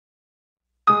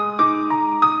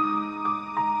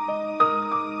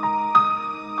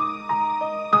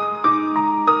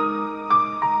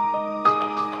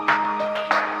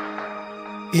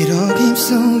all came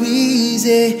so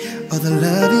easy. All the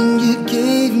loving you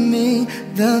gave me,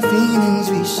 the feelings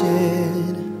we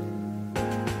shared.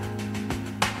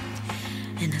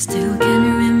 And I still can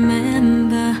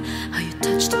remember how you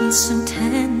touched me so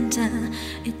tender.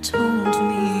 It told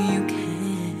me you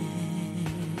cared.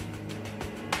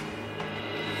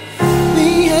 We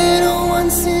had a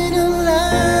once in a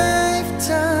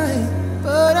lifetime,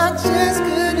 but I just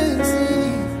couldn't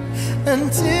see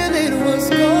until it was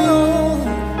gone.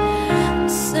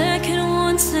 Second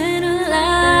once in a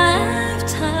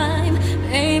lifetime,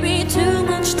 maybe too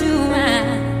much to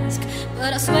ask,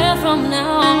 but I swear from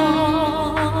now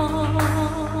on,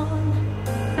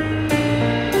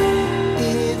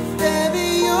 if ever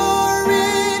you're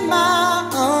in my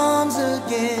arms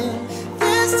again,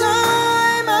 this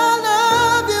time I'll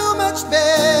love you much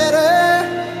better.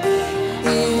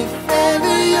 If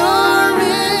ever you're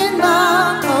in my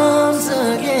arms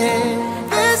again,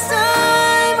 this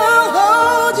time I'll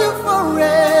hold you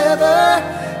forever.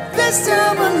 This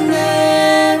time will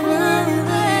never end.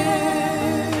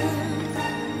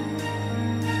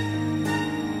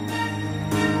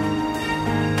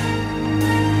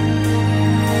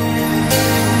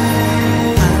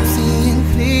 I'm seeing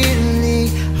clearly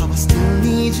how I still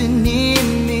need you near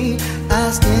me. I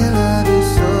still love you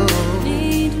so.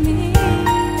 need me.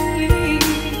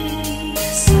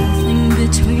 Something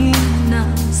between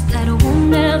us that will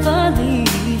never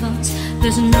leave us.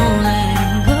 There's no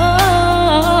letting go.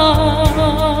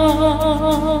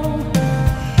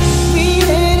 We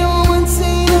had a once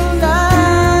in a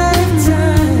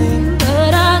lifetime,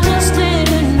 But I just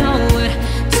didn't know it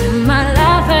till my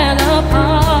life fell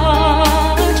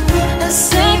apart. A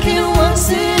second once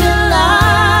in a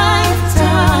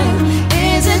lifetime.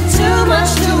 Is it too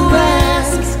much to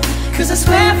ask? 'Cause I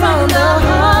swear from the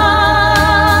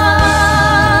heart,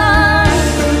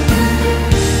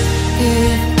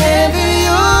 if ever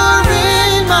you're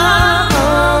in my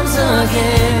arms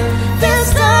again, this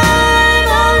time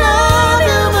I'll love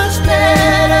you much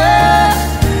better.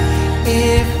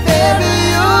 If ever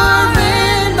you're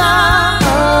in my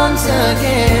arms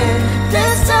again,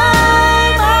 this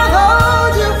time I'll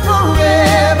hold you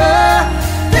forever.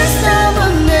 This time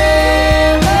will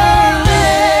never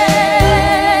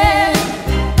end.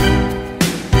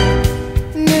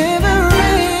 Never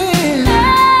end.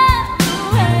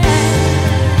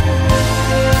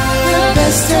 The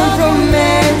best of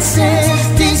romances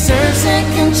deserve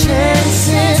second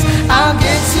chances. I'll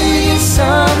get to you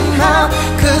somehow,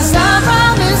 'cause I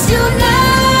promise you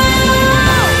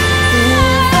now.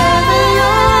 If ever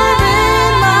you're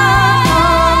in my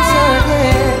arms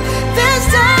again, this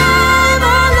time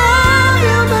I'll love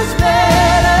you much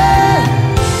better.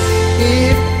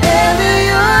 If ever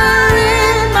you're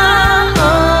in my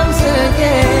arms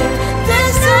again,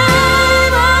 this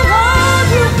time I'll hold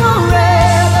you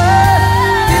forever.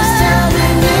 This time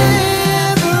will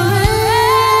never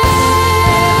end.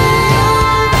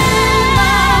 In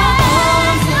my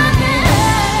arms again,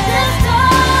 this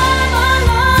time I'll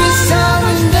love you. This time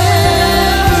will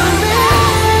never end.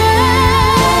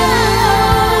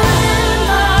 In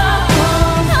my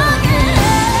arms again,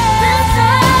 this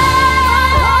time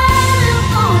I'll hold you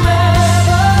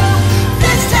forever.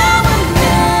 This time will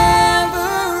never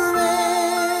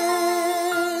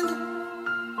end.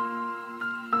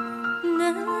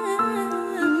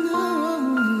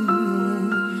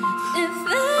 If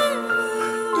ever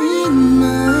In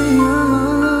my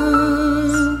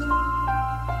arms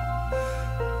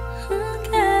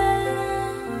again.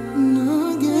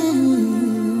 again.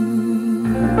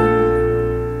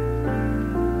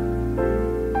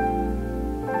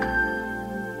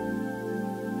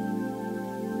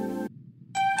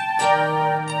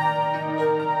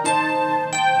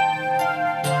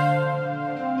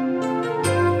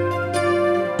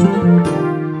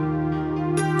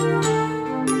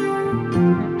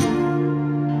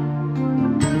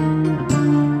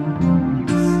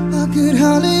 I could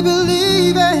hardly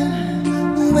believe it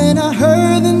when I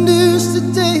heard the news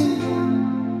today.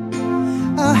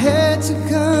 I had to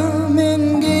come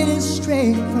and get it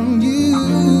straight from you.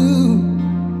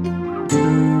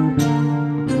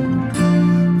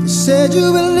 You said you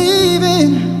were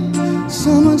leaving,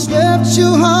 someone swept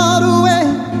your heart away.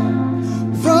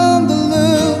 From the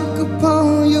look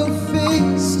upon your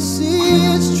face, I see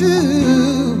it's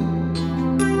true.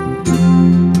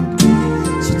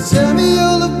 So tell me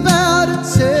all about it,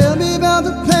 tell me about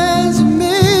the plans you're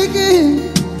making.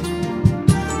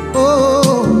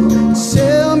 Oh,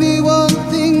 tell me one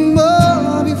thing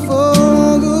more before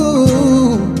I go.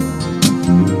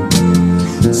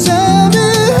 Tell me,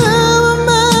 how am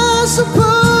I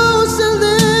supposed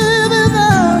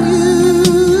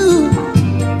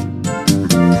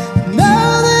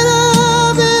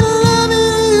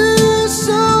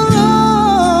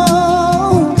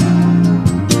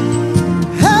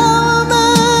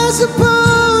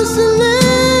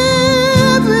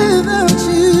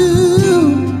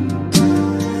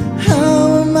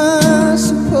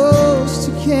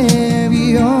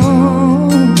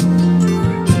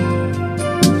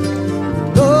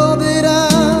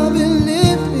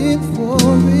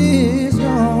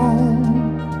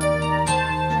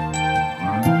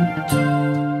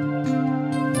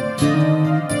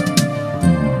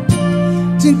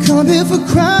Didn't come here for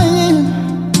crying,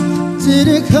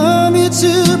 didn't come here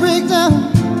to break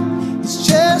down. It's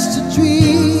just a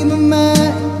dream of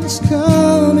mine, it's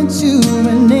coming to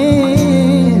an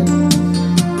end.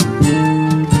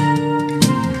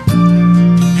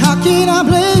 How can I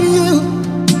blame you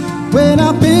when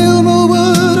I build my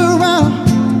world around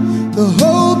the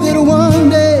hope that one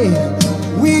day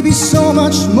we'd be so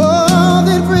much more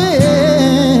than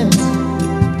friends?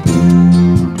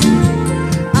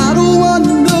 I don't want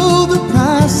to know the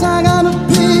price I gotta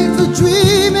pay for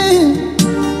dreaming.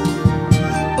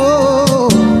 Oh,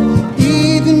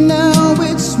 even now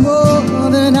it's more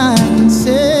than I can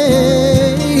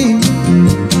say.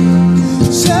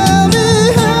 Tell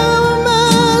me, how am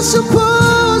I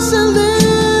supposed to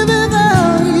live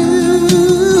without you?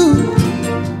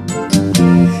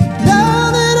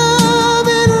 Now that I've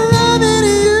been loving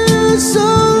you so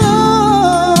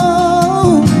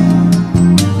long,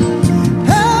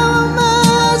 how am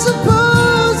I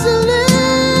supposed to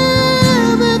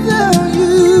live without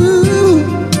you?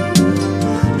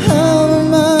 How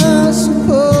am I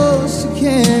supposed to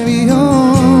carry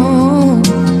on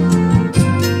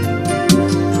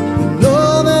when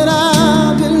all that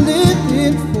I've been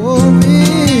living for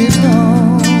is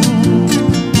gone?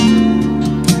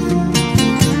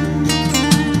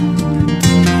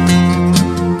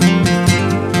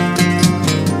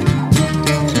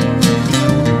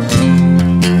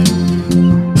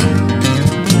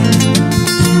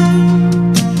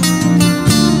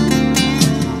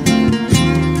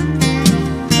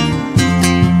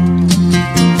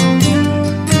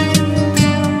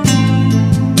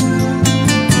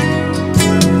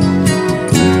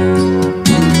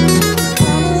 I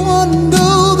don't wanna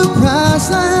know the price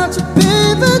I have to pay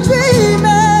for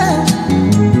dreaming.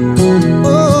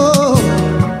 Oh,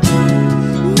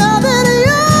 now that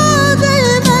your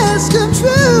dream has come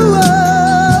true.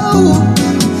 Oh,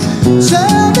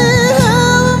 tell me,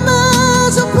 how am I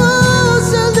supposed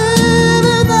to live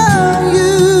without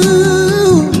you?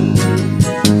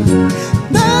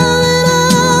 Now that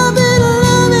I've been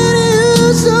loving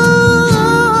you so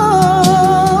long,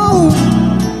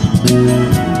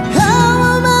 how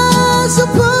am I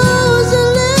supposed to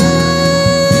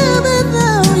live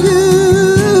without you?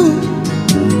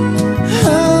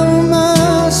 How am I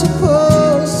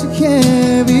supposed to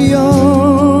carry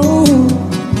on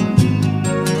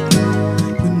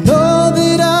when all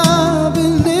that I've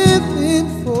been living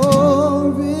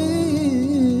for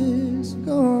is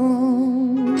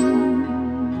gone?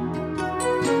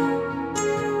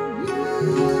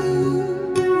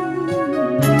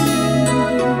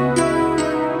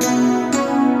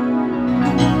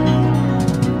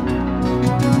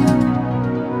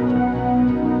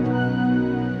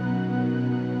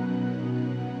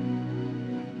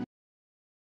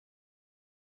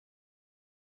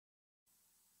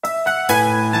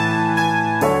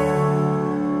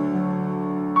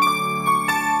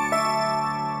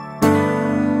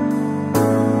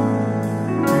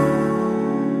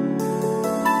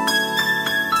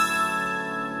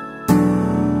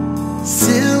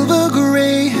 Silver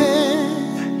gray hair,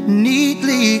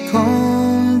 neatly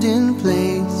combed in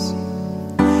place.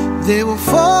 There were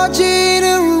 4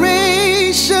 generations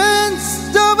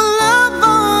of love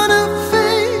on her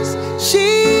face.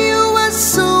 She was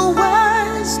so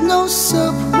wise, no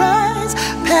surprise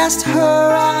past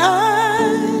her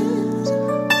eyes.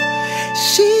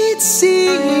 She'd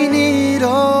seen it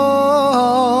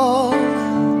all.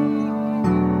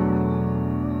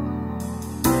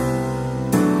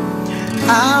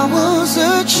 I was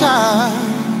a child,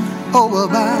 oh,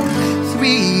 about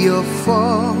 3 or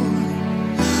 4.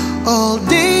 All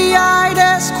day I'd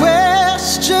ask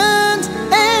questions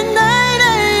and night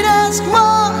I'd ask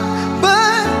more,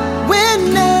 but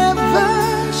whenever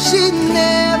she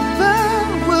never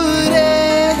would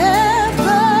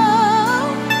ever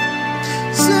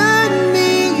turn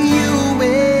me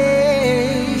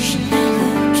away.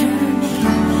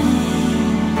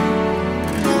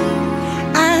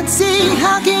 I'd say,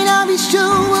 how can I be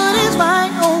sure what is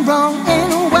right or wrong,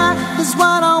 and why does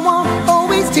what I want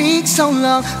always take so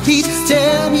long? Please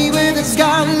tell me where this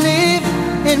God live,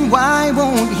 and why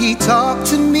won't he talk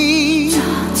to me?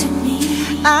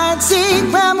 I'd say,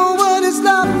 Grandma, what is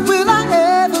love? Will I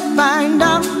ever find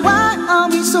out? Why are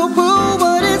we so cruel?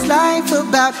 What is life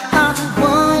about? I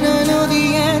wanna know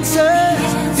the answers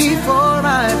before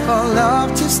I fall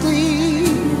off to sleep.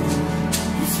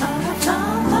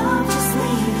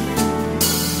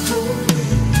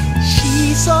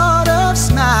 She sort of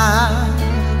smiled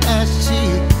as she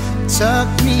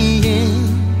tucked me in.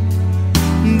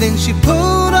 Then she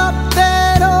pulled up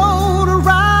that old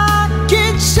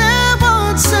rocking chair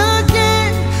once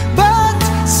again. But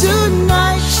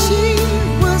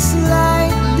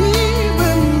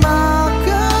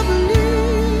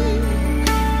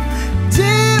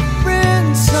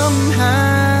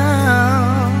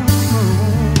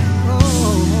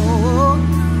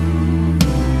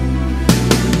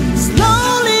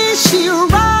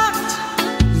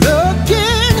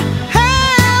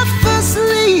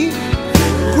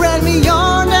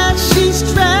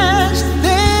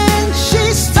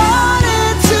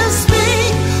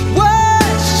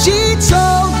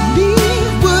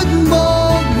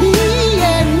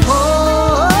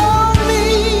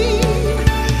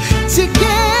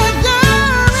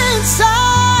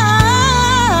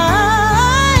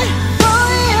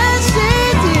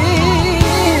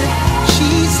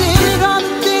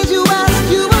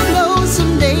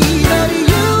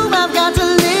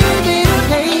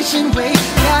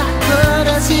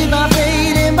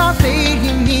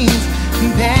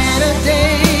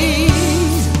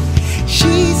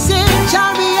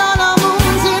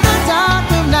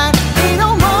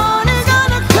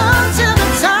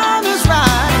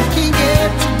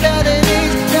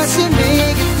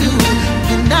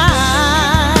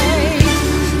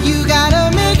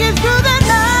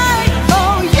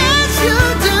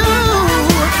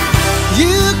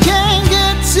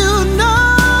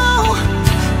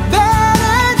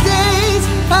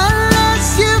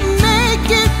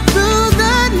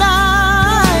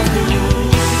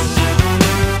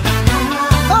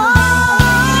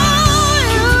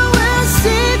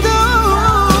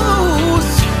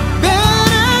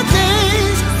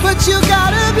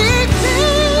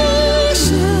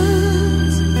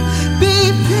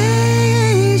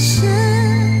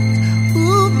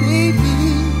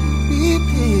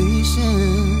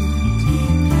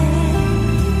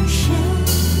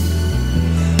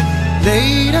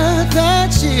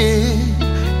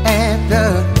at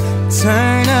the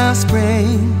turn of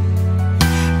spring.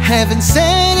 Heaven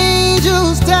sent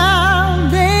angels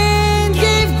down and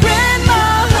gave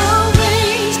grandma her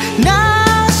wings.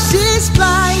 Now she's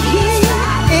flying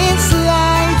and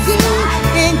sliding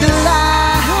and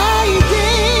gliding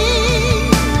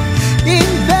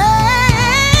in better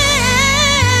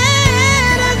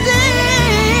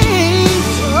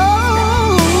days.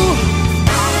 Oh,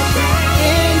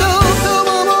 and although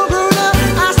I'm a grown up,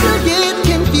 I still get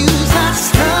confused. I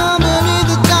stumble in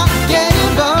the dark,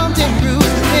 getting bumped and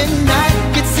bruised. When night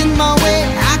gets in my way,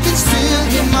 I can still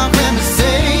hear my grandma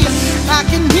say, I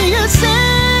can hear you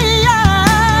say,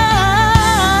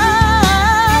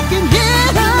 I can hear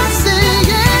her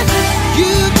saying,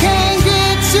 you can't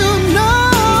get to know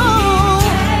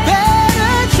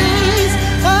better days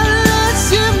unless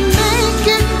you make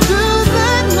it through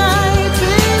the night,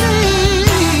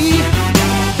 baby.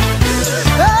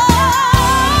 Oh,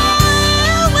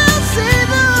 we'll see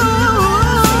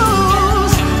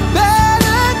those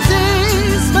better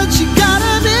days, but you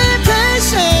gotta be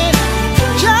patient.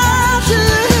 Try to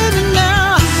live it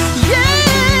now. Yeah,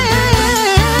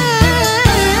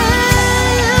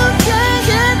 you can't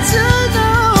get to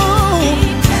know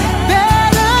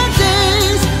better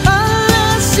days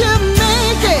unless you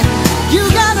make it. You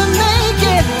gotta make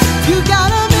it. You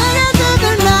gotta make it through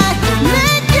the night.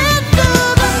 Make it through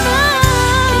the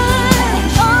night.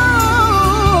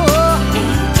 Oh,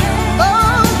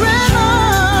 oh, grandma,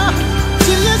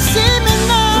 do you see me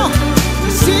now?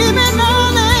 See me now,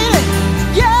 lady?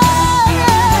 Yeah,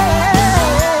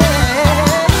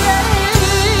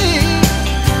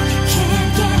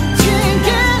 can't get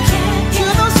to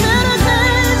those better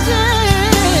days.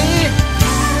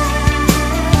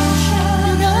 You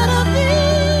gotta be.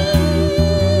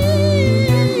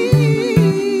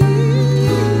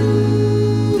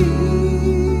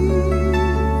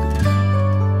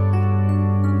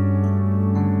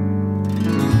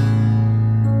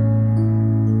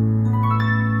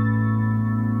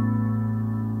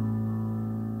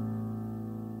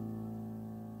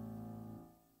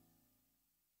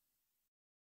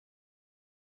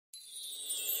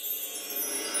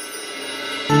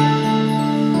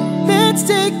 Let's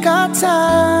take our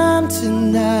time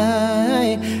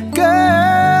tonight,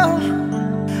 girl.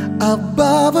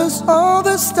 Above us, all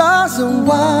the stars are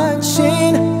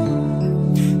watching.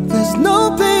 There's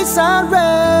no place I'd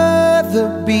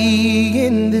rather be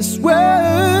in this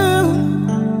world.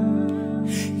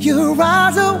 Your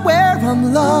eyes are where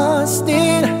I'm lost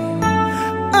in.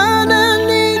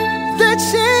 Underneath the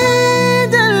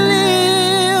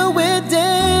chandelier, we're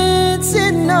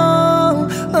dancing all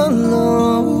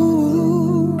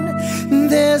alone.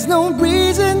 There's no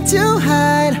reason to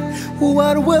hide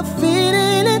what we're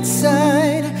feeling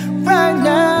inside right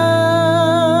now.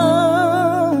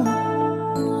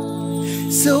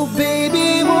 So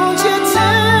baby, won't you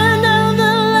turn down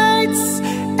the lights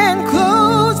and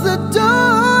close the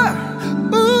door?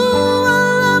 Ooh, I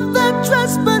love that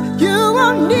dress, but you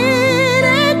won't need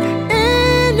it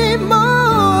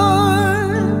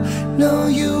anymore. No,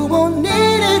 you won't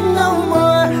need it no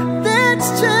more. Let's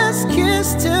just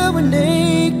kiss till we're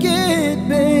naked,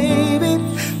 baby.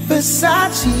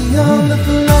 Versace on the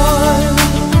floor.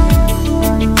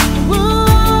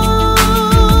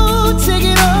 Ooh, take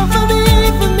it off for me,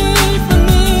 for me, for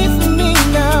me, for me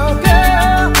now,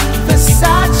 girl.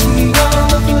 Versace on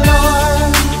the floor.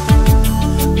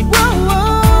 Whoa,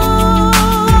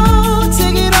 whoa,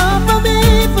 take it off for me,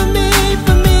 for me,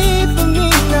 for me, for me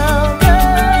now,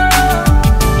 girl.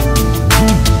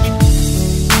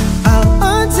 I'll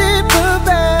unzip her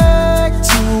bag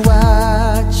to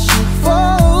watch it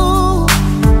fall.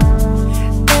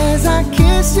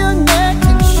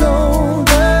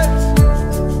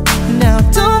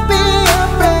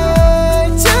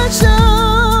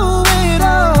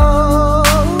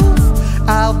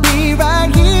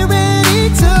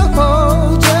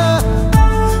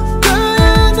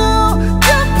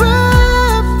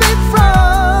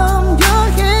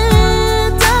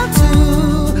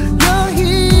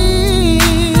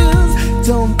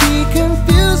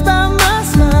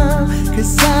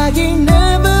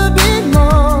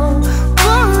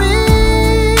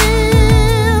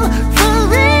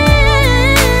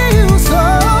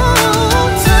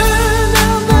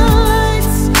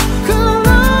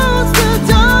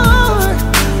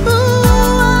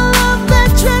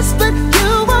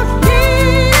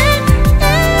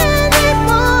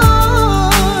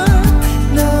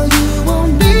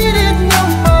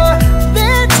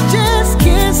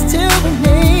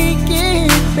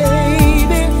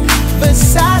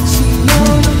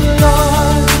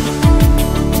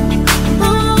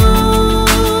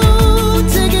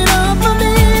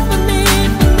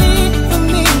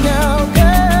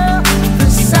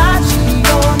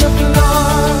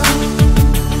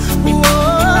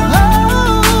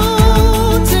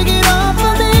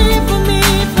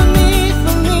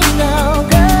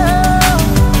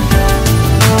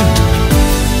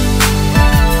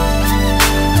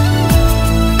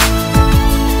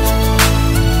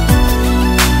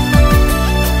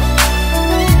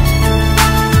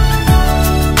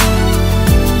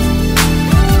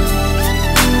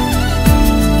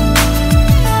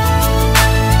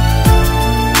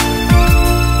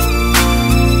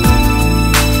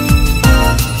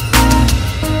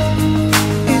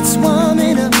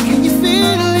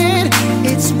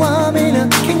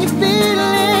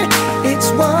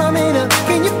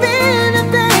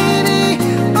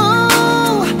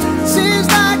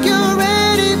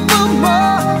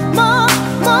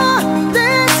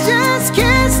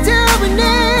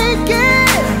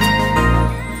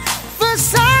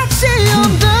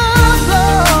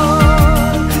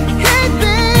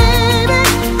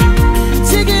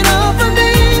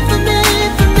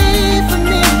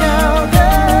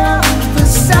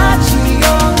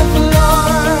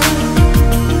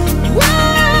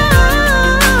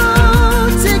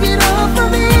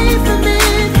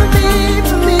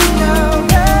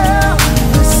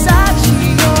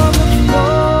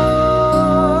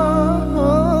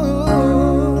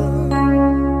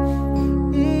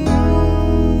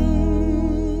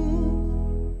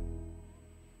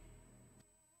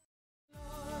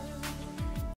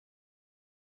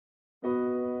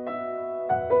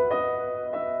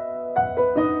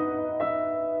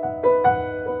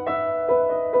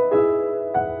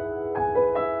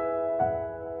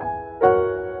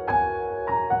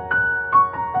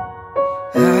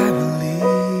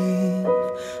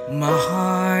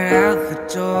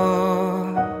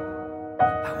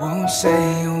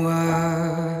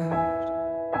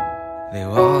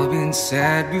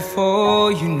 said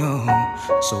before, you know.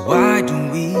 So why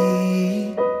don't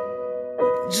we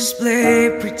just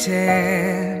play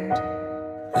pretend,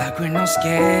 like we're not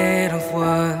scared of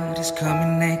what is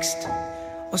coming next,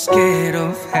 or scared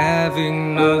of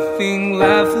having nothing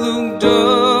left. Look,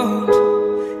 don't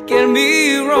get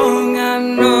me wrong, I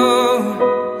know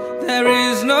there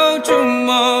is no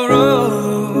tomorrow.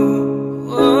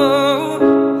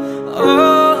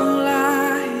 All I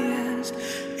ask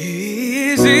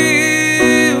is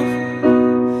if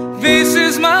this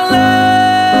is my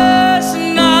last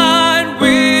night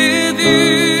with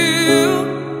you,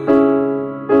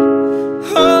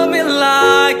 hold me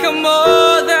like I'm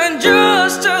more than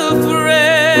just a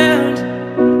friend.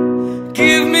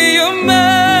 Give me your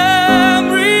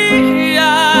memory I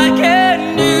can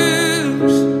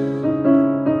use.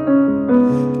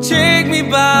 Take me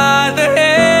by the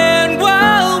hand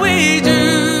while we do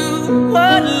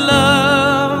what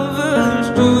lovers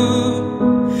do.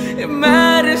 It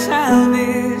matters how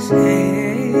this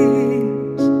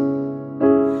ends,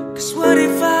 'cause what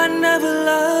if I never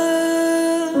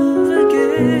love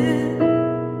again?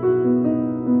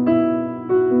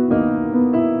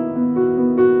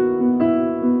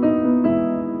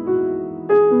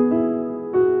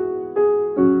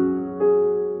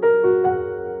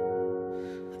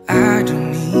 I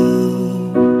don't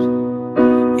need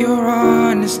your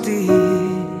honesty,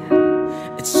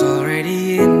 it's already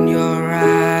in your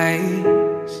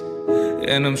eyes.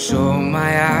 And I'm sure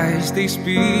my eyes, they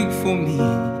speak for me,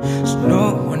 so no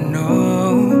one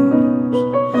knows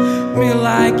me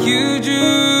like you do.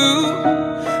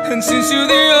 And since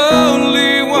you're the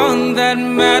only one that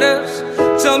matters,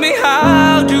 tell me,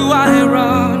 how do I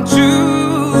run to?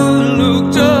 Look,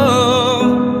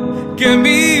 don't get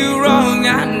me wrong,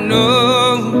 I know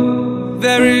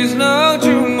there is no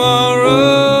tomorrow.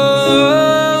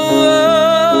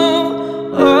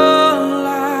 All I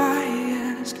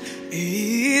ask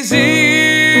is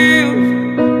if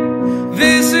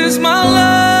this is my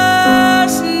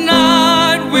last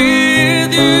night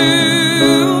with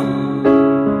you,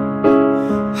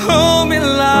 hold me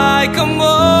like I'm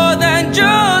more than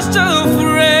just a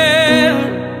friend.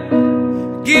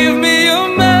 Give me your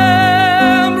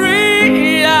memory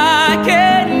I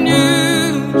can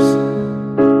use.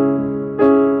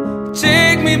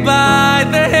 Take me by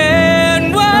the hand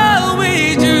while we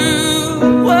do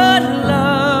what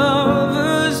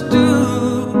lovers do.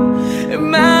 It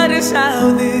matters how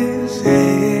this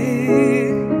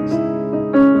ends,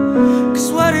 'cause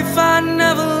what if I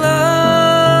never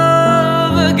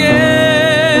love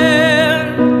again?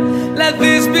 Let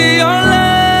this be your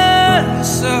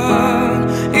lesson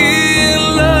in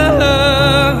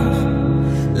love.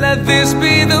 Let this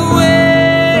be the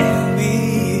way we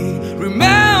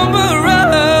remember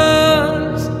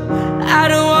us. I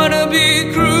don't wanna be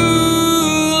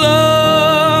cruel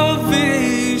or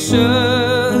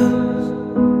vicious,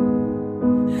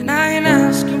 and I ain't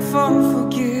asking for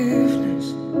forgiveness.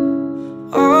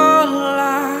 All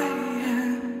I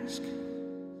ask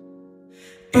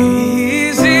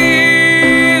is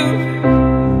if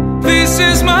this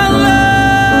is my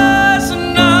last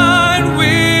night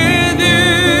with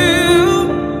you,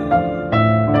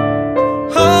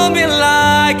 hold me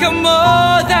like I'm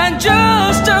more than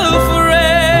just a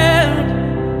friend.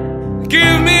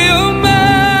 Give me your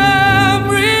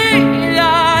memory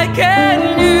I can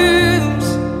use.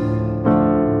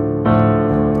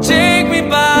 Take me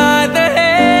by the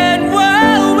hand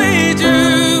while we do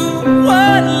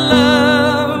what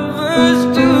lovers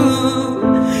do.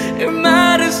 It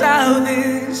matters how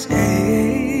this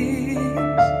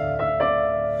ends,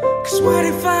 'cause what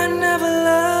if I never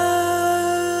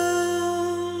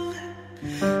love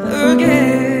again?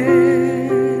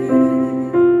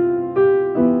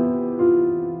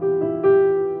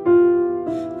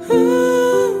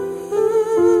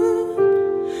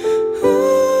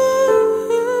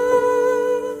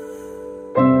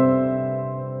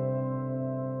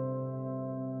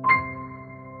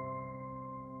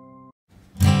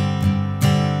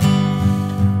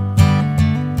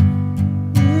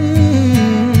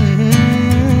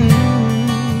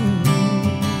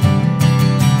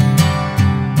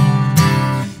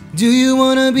 Do you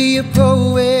wanna be a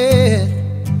poet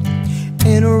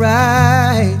and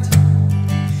write?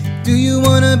 Do you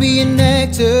wanna be an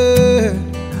actor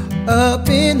up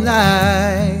in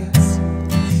lights?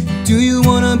 Do you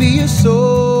wanna be a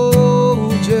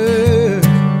soldier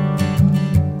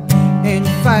and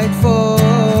fight for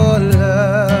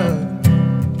love?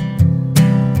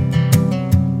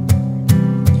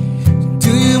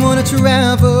 Do you wanna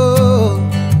travel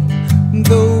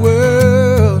the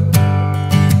world?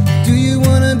 Do you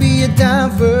wanna be a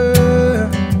diver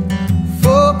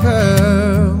for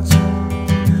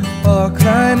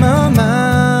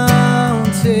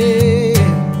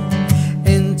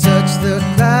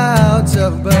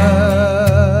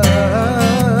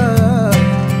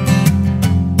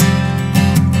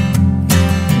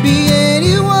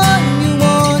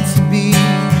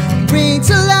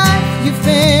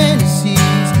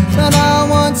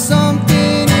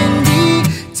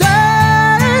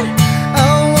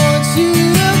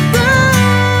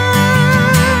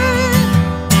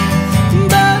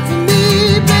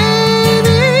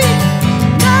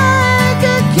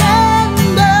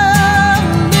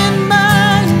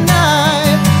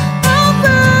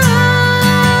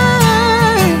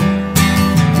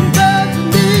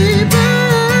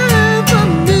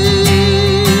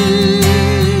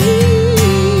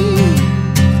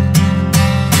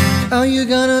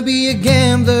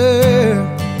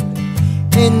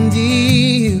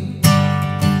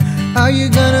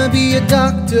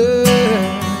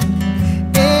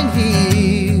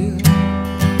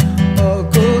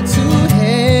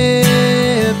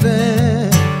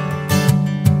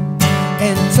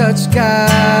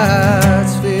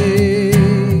God's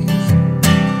face?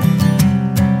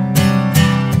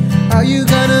 Are you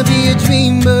gonna be a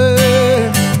dreamer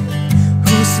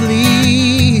who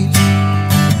sleeps?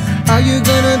 Are you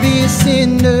gonna be a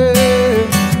sinner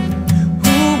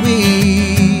who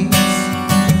weeps?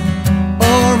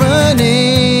 Or an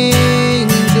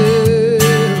angel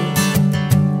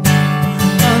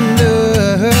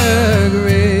under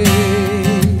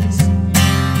grace?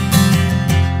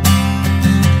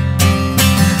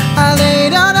 I lay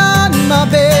down on my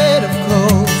bed of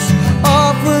clothes,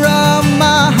 offer up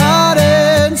my heart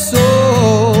and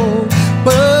soul,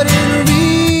 but in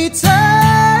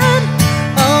return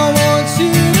I want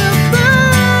you to burn.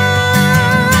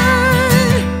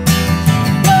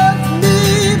 Love me,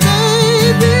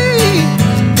 baby,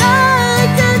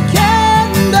 like a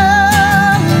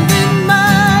candle in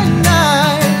my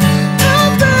night.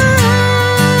 I'll burn.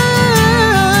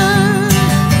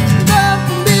 Love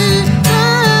me,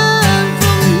 burn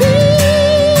for me.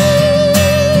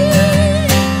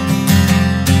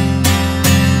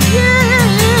 Yeah.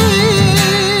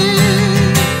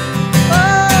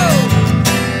 Oh,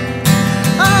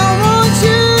 I want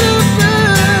you to burn.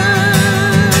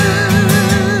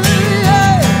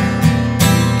 Yeah.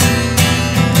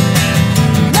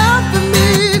 Love for me,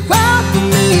 cry for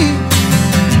me,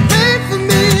 pray for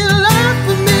me, love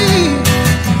for me,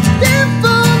 live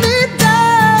for me,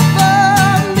 die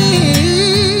for me.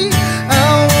 I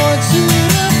want you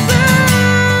to burn.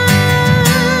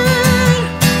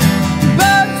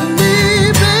 Burn for me,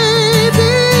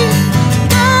 baby,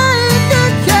 like a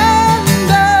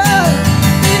candle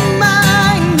in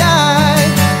my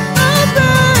night. I'll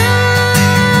burn.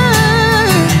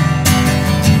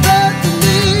 Burn for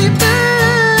me,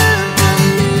 burn for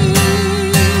me.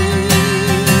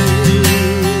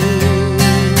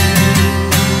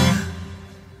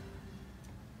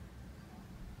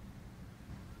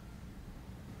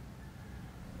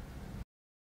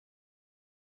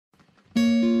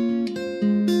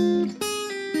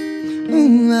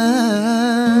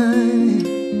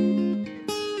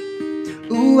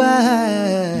 Ooh, I,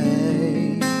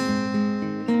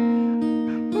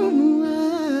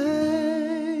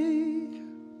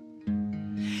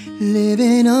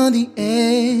 living on the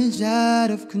edge, out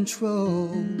of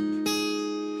control,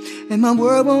 and my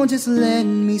world won't just let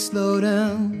me slow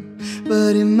down.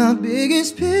 But in my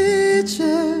biggest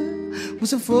picture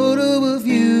was a photo of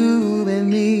you and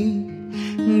me.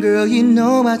 Girl, you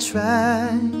know I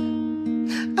tried.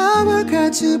 I work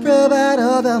hard to provide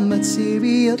all the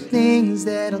material things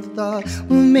that I thought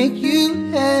would make you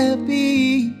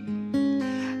happy.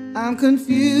 I'm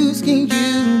confused, can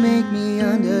you make me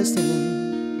understand?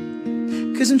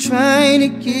 'Cause I'm trying to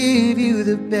give you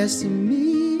the best of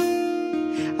me.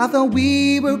 I thought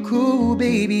we were cool,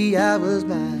 baby, I was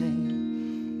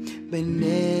blind, but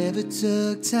never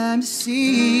took time to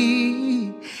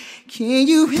see. Can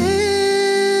you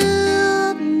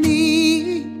help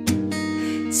me?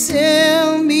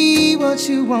 Tell me what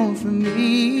you want from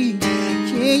me.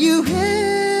 Can you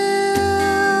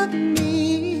help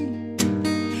me?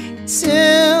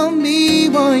 Tell me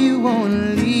why you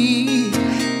wanna leave.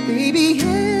 Baby,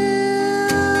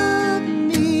 help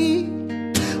me.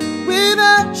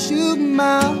 Without you,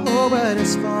 my whole world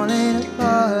is falling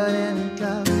apart, and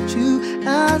without you,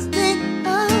 I think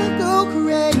I'll go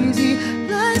crazy.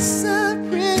 Life's a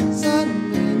prison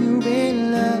when you're in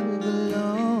love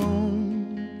alone.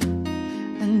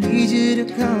 I need you to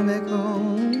come back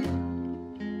home.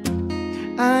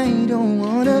 I don't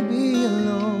wanna be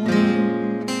alone.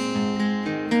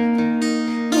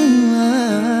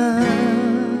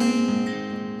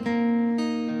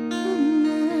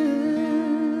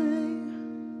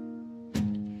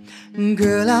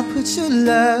 Girl, I put your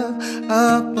love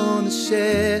up on the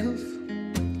shelf,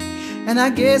 and I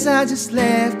guess I just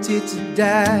left it to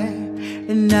die.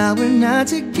 And now we're not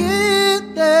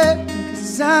together,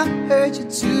 'cause I hurt you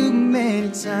too many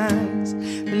times.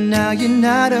 But now you're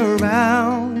not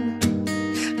around.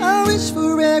 I wish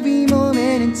for every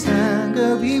moment in time,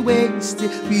 girl, we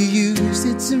wasted. We used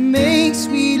it to make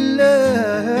sweet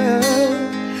love.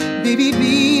 Baby,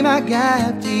 be my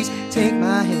guide, please take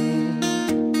my hand.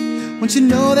 Want you to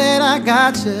know that I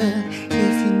got you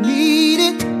if you need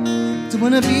it. Don't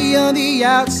wanna be on the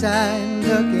outside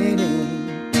looking in.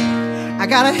 I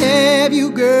gotta have you,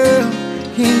 girl,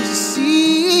 can't you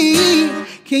see?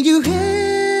 Can you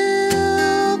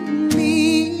help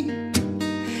me?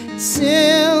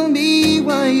 Tell me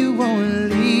why you wanna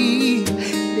leave.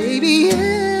 Baby,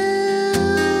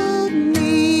 help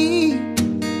me.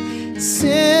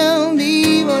 Tell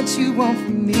me what you want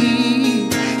from me.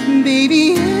 Baby,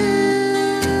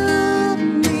 help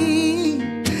me.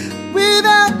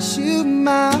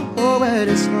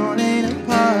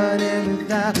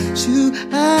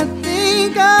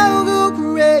 think I'll go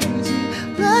crazy.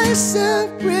 Life's a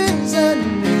prison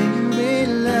when you're in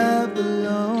love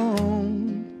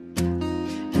alone.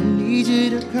 I need you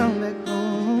to come back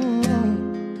home.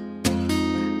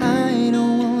 I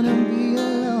don't wanna be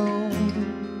alone.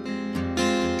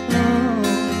 Oh.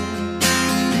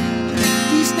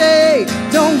 Please stay,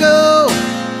 don't go.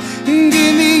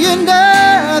 Give me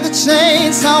another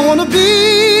chance. I wanna be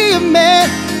a man.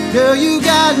 Girl, you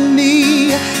got me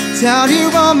down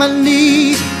here on my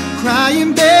knees,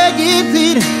 crying, begging,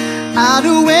 pleading. I'll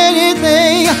do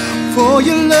anything for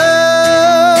your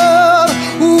love.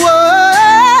 Whoa,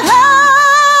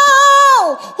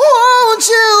 won't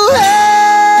you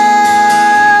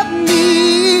help me?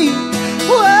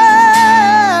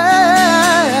 Whoa,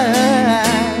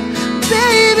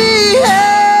 baby,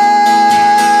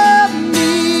 help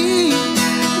me.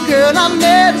 Girl, I'll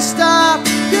never stop.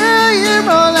 Girl, you're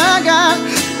all I got.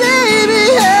 Baby,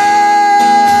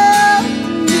 help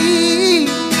me.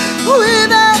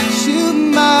 Without you,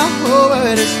 my whole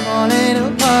world is falling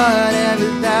apart. And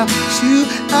without you,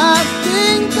 I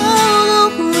think I'll go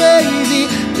crazy.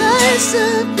 Life's a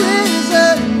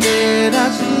prison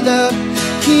without your love.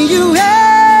 Can you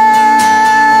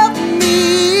help me?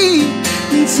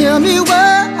 Tell me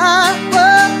what.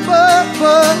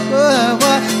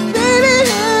 Baby,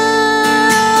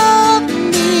 help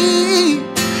me.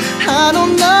 I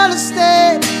don't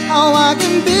understand how I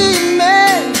can be a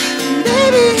man.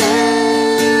 Baby,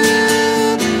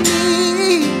 help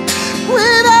me.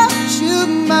 Without you,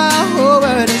 my whole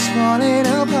world is falling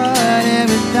apart. And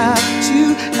without you,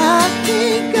 I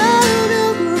think I'll go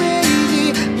crazy.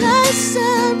 Life's a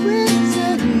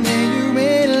prison and you're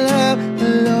in love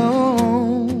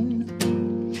alone.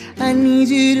 I need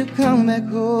you to come back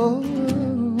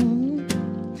home,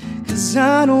 'cause I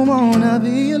don't wanna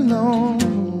be alone.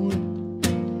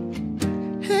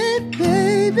 Hey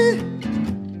baby,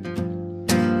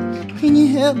 can you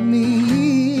help me?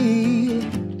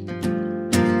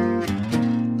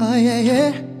 Oh yeah,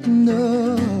 yeah, no.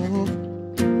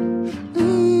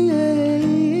 Yeah,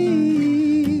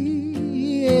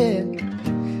 yeah.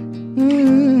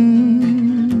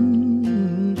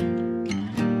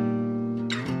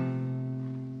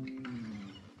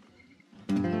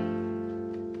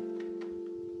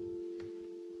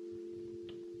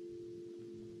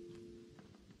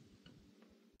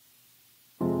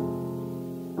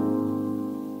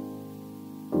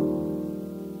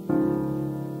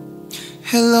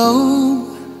 Hello,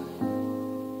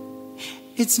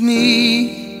 it's me.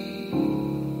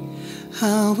 I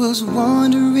was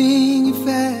wondering if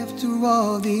after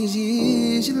all these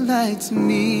years you'd like to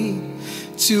me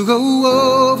to go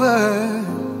over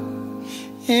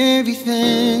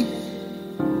everything.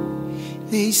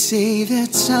 They say that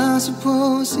time's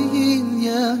supposed to heal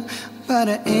ya, but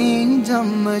I ain't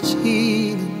done much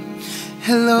healing.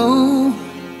 Hello,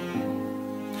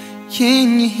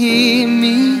 can you hear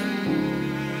me?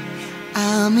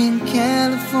 I'm in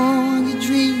California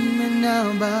dreaming now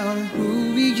about who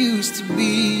we used to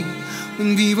be when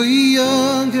we were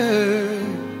younger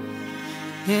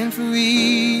and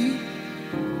free.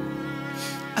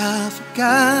 I've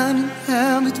forgotten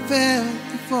how it felt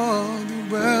before the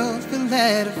world fell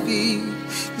at our feet.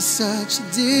 There's such a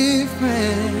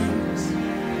difference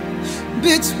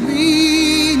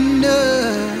between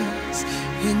us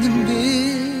and the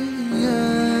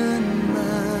million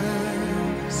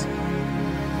miles.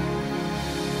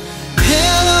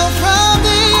 Hello from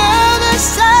the other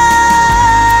side.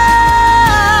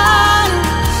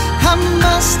 I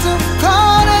must have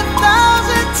called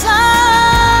 1,000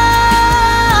 times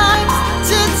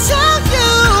to tell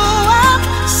you I'm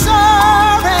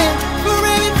sorry for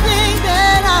everything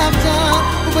that I've done.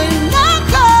 When I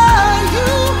call,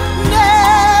 you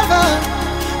never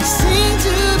seem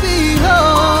to be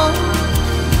home.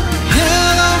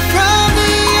 Hello from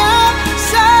the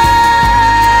outside.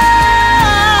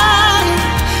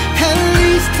 At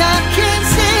least I can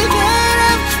say that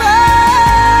I've tried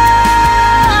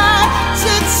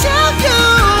to tell you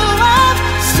I'm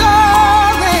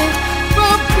sorry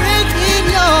for breaking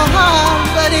your heart.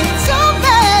 But it don't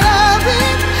matter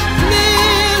if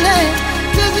feeling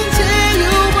doesn't tear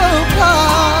you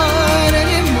apart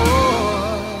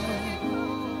anymore.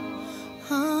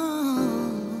 Oh.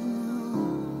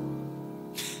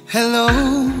 Hello,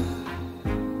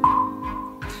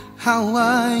 how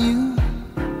are you?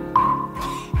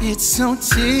 It's so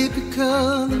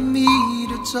typical of me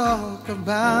to talk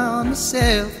about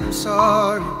myself. I'm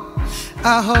sorry.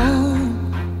 I hope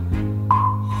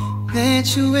that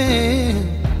you will.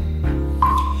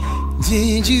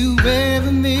 Did you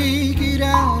ever make it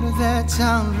out of that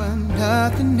town where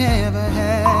nothing ever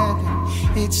happened?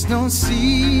 It's no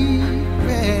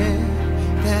secret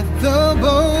that the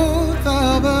both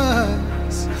of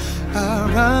us are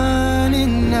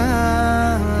running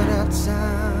out of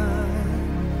time.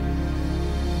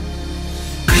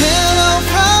 Hello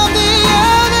from the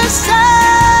other side.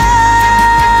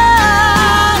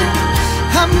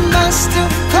 I must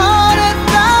have called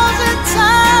 1,000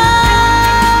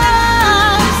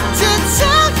 times to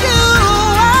tell you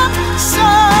I'm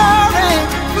sorry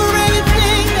for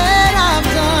everything that I've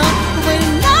done. When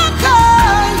I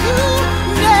call, you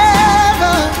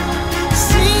never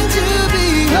seem to be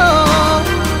home.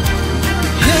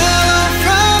 Hello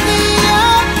from the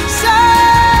outside.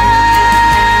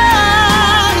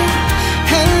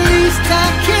 At least I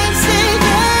can say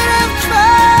that I've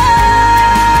tried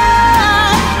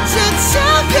to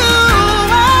tell you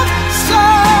I'm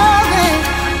sorry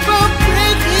for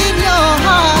breaking your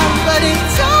heart. But it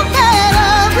don't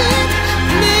matter, it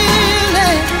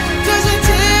really doesn't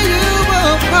tear you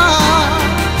apart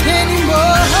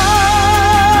anymore.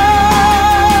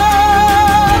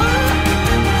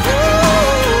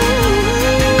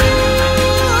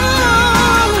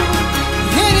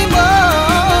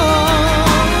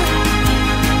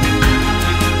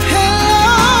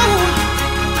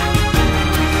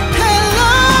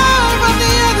 Hello from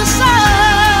the other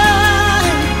side.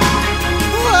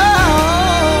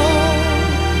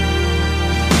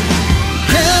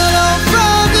 Hello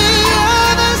from the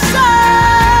other side.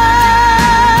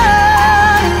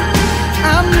 I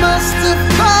must have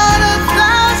called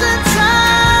 1,000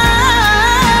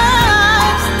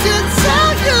 times to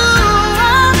tell you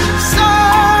I'm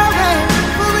sorry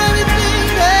for everything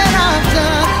that I've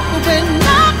done. But when I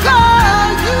call,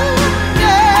 you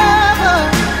never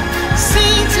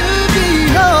seem to be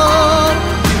home.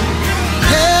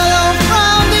 Hello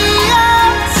from the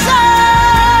outside.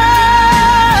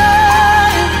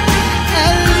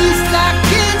 At least I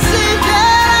can say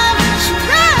that I've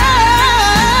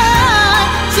tried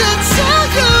to tell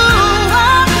you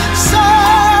I'm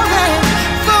sorry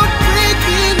for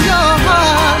breaking your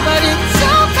heart. But it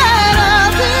don't matter,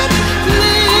 it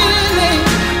really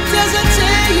doesn't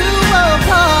tear you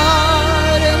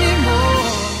apart anymore.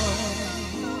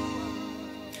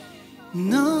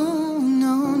 No,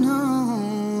 no, no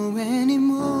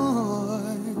anymore.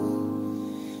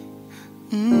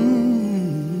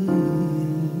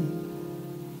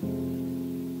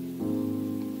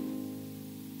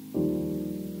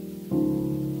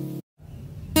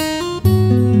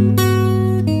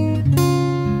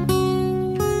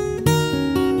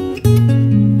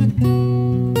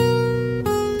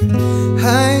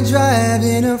 I drive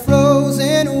in a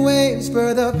frozen waves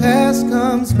where the past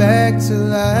comes back to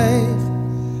life.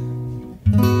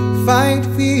 Fight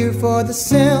fear for the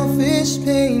selfish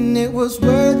pain, it was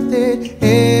worth it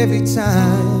every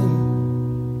time.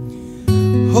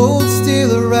 Hold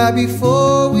still right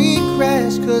before we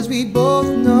crash, 'cause we both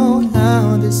know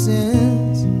how this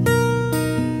ends.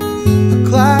 The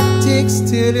clock ticks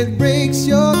till it breaks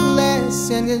your glass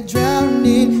and you're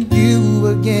drowning you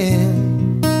again.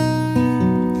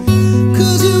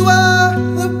 'Cause you are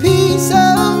a piece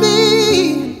of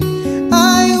me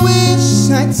I wish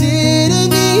I didn't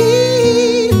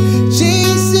need.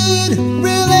 Chasing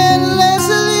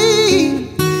relentlessly,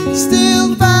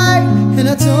 still fight, and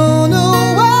I don't know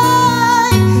why.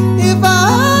 If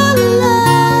our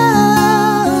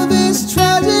love is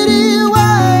tragedy,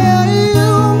 why are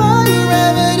you my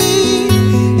remedy?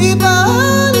 If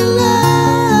our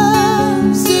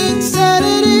love's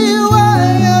insanity, why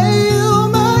are you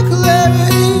my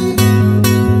clarity?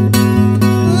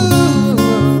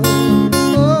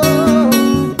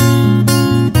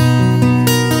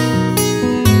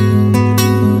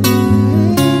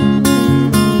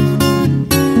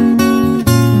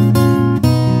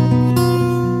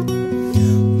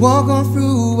 Walk on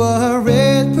through a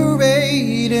red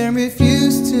parade and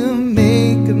refuse to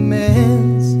make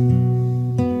amends.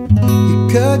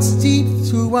 It cuts deep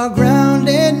through our ground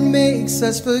and makes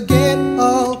us forget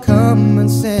all common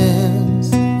sense.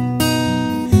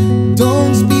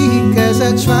 Don't speak as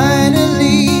I try to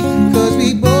leave, 'cause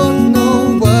we both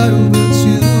know what we'll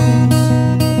choose.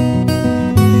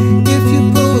 If you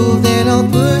pull, then I'll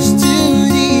push too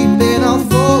deep and I'll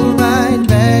fall right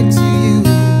back to you.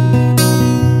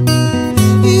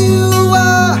 You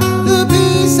are the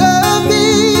piece of me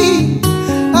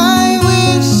I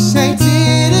wish I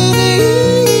didn't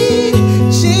need.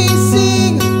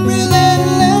 Chasing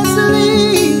relentlessly,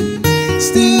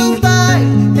 still fight,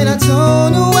 and I don't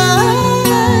know why.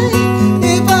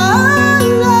 If our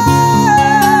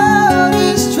love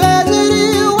is tragedy,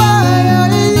 why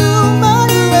are you my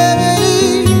remedy?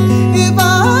 If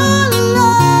our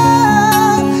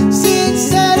love is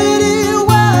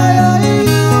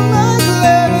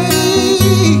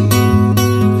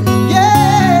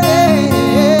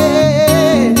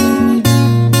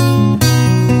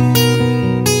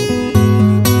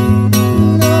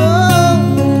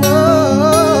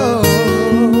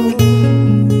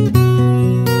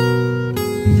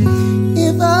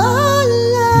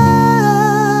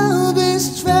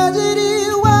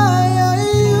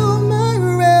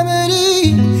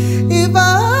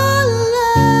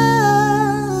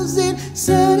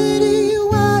sanity.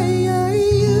 Why are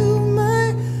you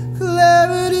my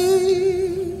clarity?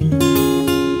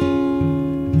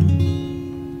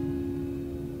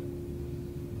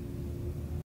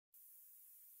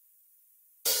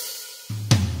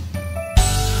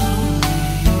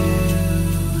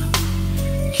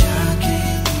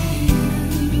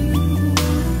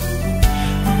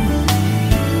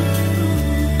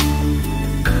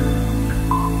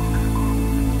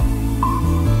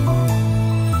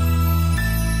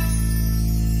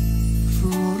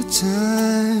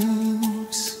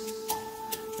 Times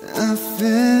I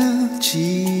felt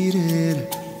cheated,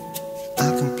 I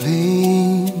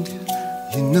complained.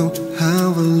 You know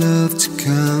how I love to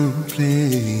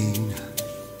complain.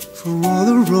 For all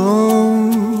the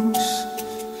wrongs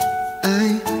I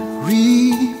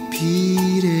repeated,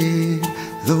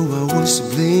 though I was to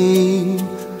blame,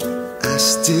 I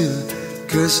still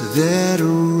curse that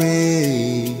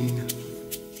rain.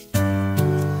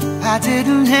 I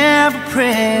didn't have a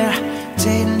prayer,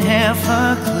 didn't have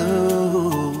a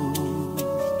clue.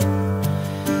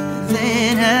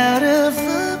 Then out of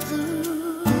the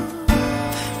blue,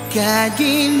 God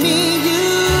gave me you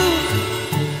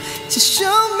to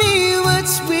show me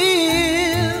what's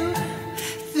real.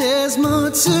 There's more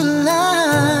to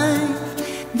life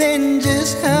than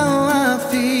just how I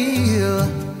feel.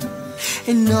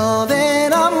 And all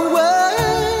that I'm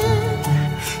worth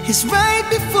is right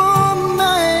before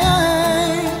my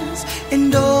eyes.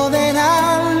 And all that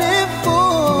I live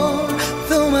for,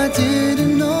 though I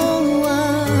didn't know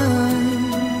why,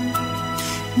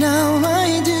 now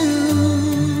I do.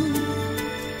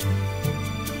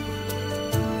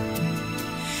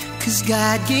 'Cause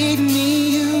God gave me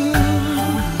you.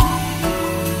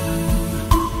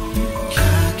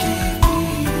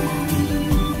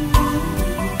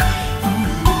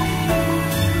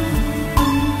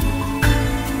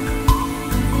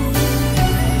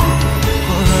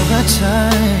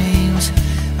 Times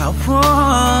I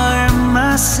wore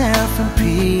myself in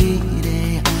pity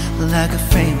like a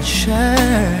favorite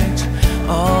shirt,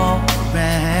 all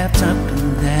wrapped up in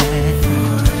that.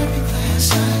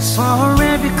 For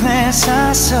every glass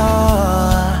I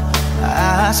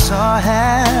saw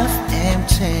half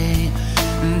empty.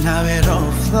 Now it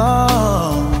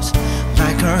overflows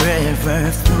like a river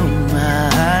through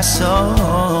my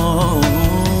soul.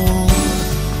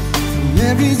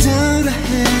 Every doubt I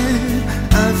had,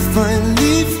 I'm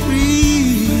finally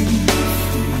free.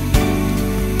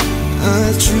 I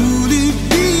truly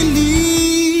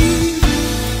believe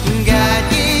God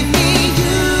gave me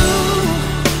you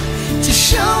to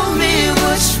show me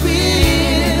what's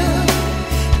real.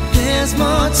 There's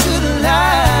more to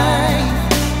life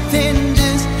than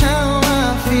just how I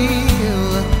feel.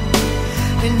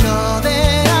 And all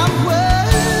that I'm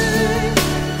worth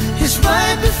is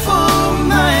right before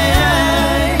my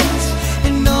eyes.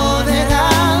 And all that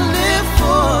I live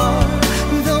for,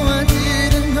 though I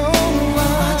didn't know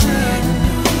why,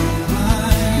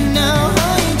 now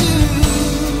I do.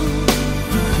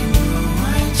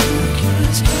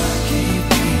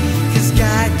 'Cause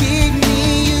God gave me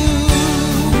you.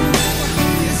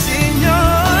 'Cause in your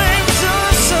arms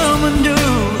are someone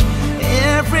new,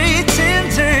 every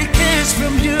tender kiss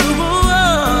from you.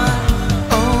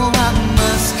 Oh, I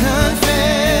must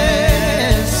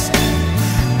confess,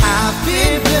 I've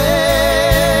been blessed.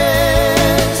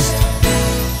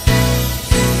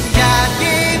 God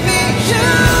gave me you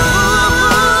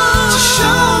to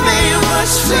show me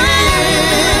what's real.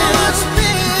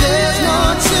 There's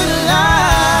more to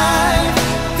life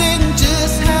than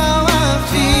just how I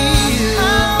feel.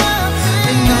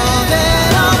 And all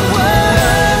that I'm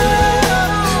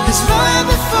worth is right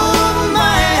before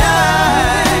my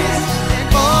eyes.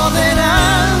 All that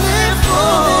I live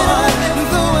for,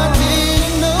 though I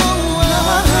didn't know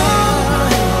why,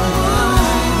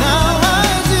 now I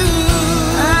do.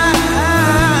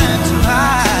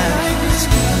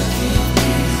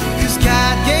 'Cause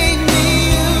God gave me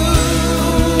you.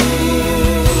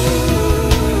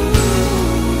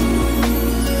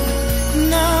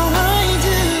 Now I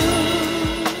do.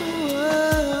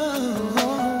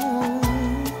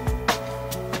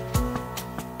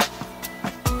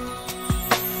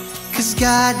 'Cause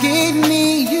God gave me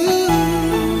you.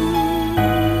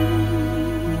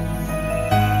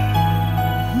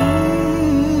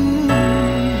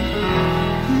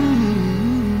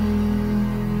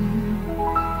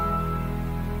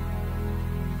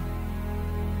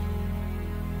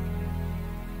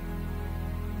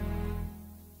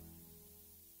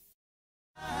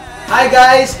 Hi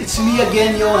guys, it's me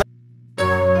again, Johann.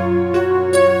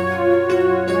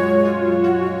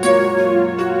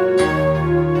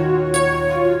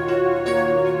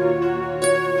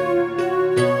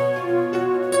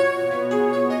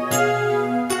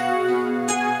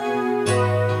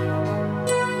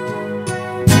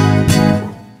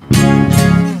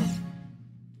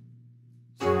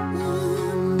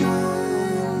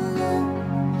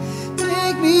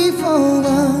 me for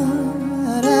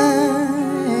what I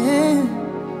am,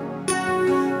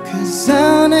 'cause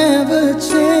I'll never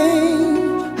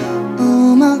change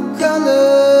all my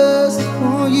colors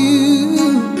for you.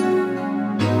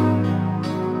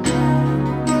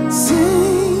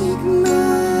 Take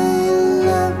my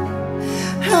love,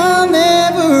 I'll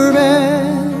never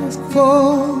ask for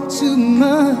too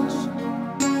much,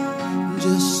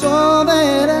 just all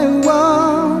that I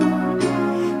want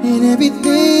in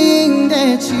everything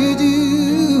that you do.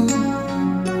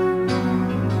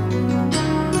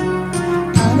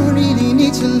 I don't really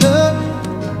need to look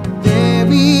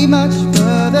very much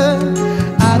further.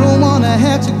 I don't wanna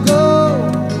have to go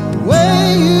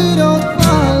where you don't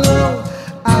follow.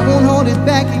 I won't hold it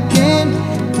back again.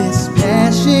 This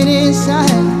passion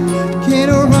inside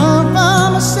can't run from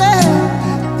myself.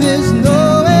 There's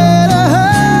nowhere to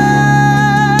hide.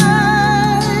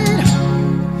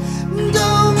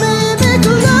 Don't make me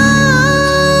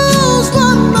close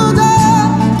one more door.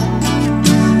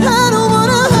 I don't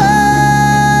wanna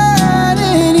hide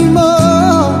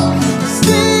anymore.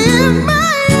 Stay in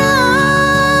my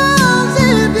arms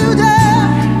if you dare.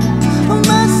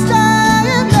 Must I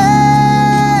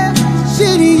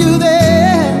imagine you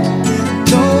there?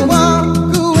 Don't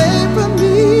walk away from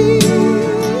me.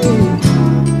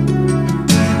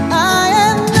 I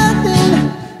am nothing,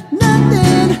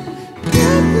 nothing,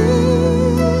 nothing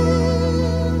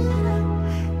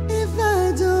if I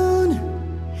don't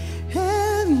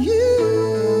have you.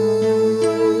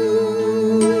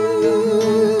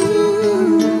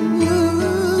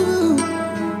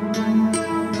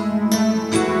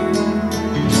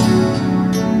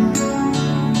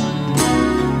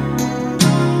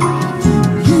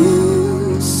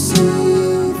 You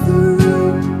see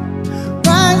through,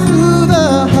 right through the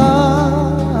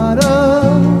heart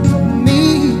of me.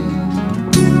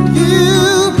 You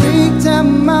break down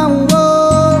my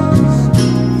walls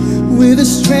with the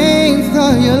strength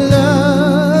of your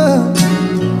love.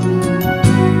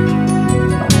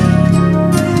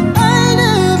 I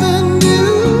never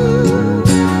knew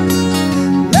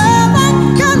love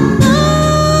like I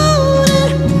know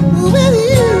it with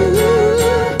you.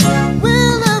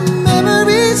 Will the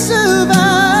memories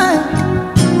survive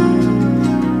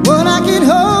what I can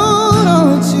hold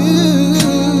on to?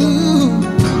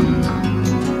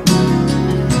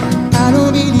 I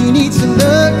don't really need to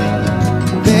look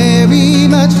very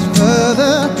much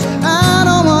further. I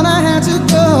don't wanna have to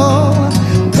go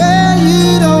where you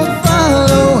don't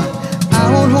follow. I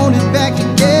won't hold it back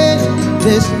again.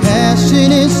 This passion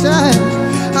inside,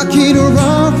 I can't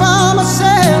run from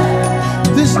myself.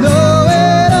 There's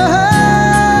nowhere to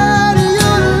hide.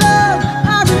 Your love,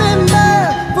 I remember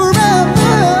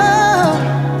forever.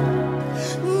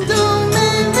 Don't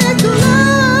make me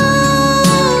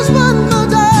close one more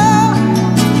door.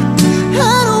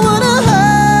 I don't wanna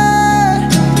hide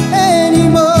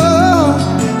anymore.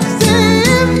 Stay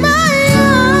in my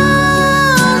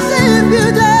arms if you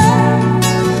dare.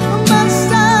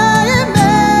 Must I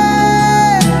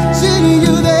imagine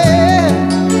you there?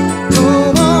 Don't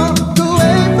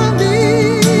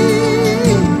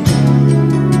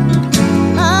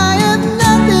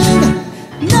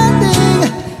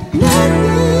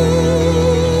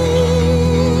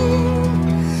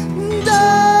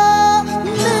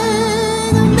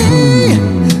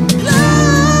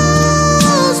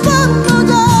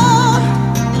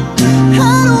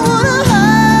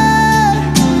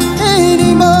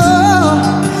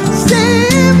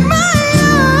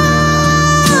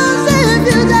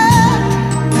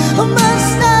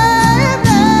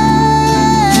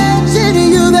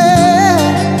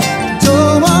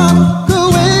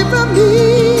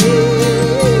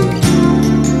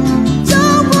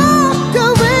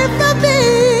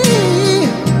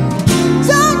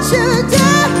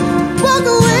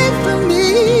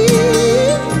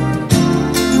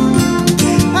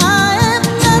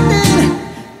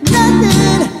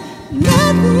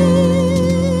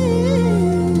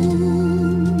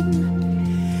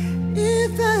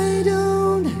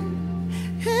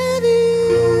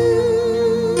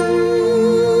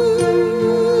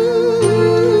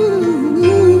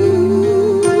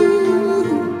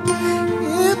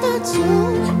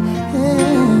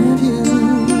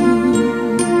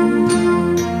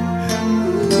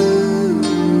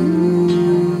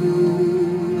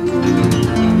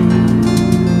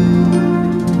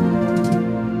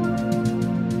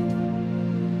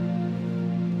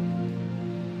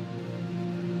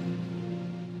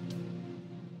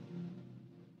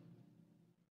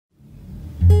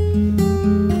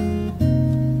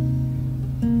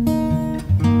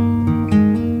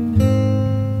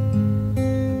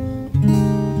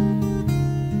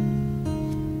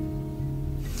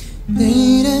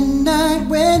Late at night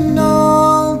when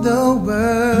all the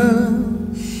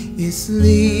world is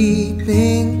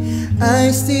sleeping,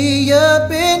 I stay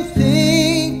up and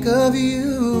think of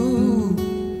you.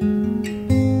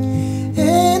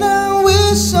 And I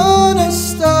wish on a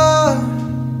star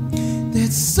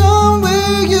that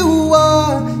somewhere you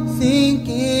are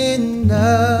thinking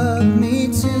of me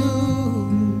too.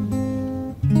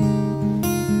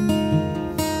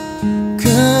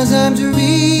 'Cause I'm dreaming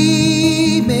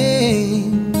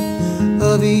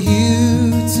of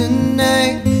you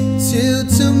tonight till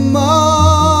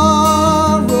tomorrow.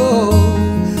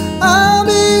 I'll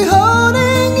be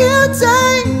holding you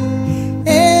tight,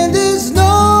 and there's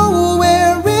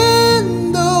nowhere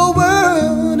in the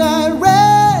world I'd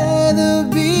rather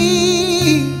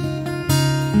be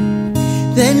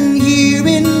than here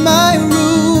in my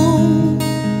room,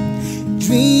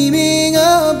 dreaming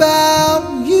about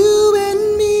you and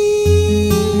me.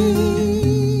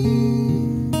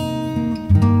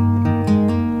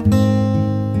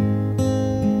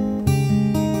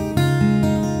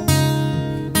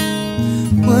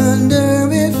 Wonder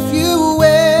if you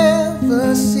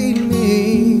ever see me,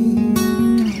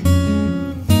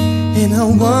 and I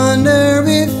wonder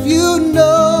if you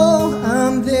know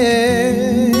I'm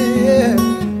there.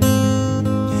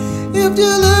 If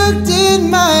you looked in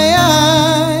my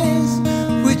eyes,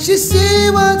 would you see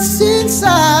what's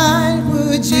inside?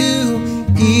 Would you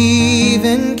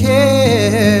even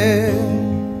care?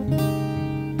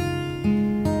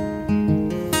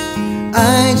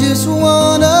 I just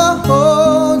wanna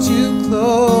hold you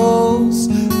close,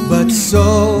 but so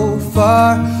far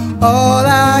all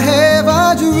I have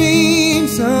are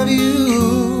dreams of you.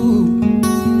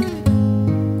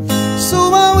 So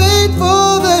I wait for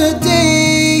the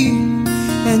day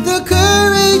and the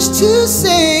courage to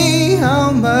say how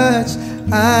much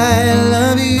I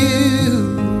love you.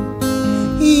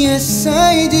 Yes,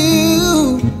 I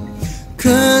do.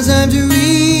 'Cause I'm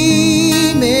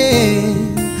dreaming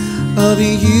of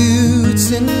you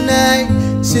tonight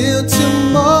till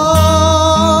tomorrow.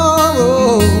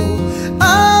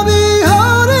 I'll be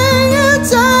holding you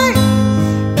tight,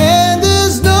 and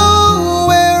there's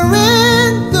nowhere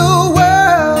in the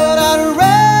world I'd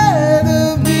rather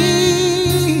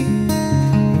be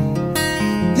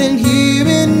than here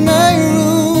in my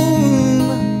room,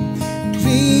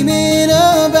 dreaming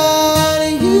about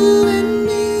you and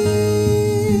me.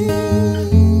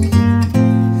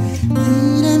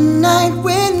 Late at night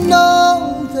when all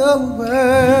the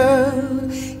world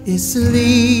is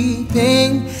sleeping,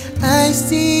 I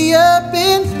stay up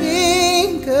and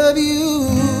think of you.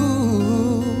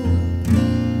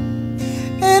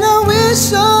 And I wish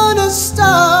on a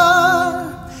star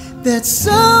that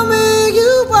somewhere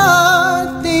you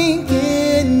are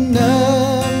thinking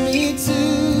of me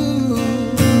too.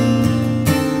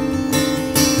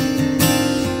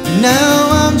 Now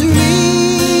I'm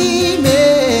dreaming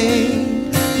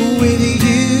with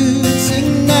you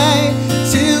tonight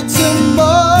till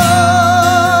tomorrow,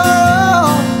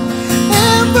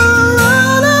 and for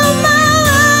all of my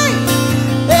life.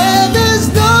 And there's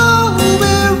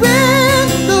nowhere in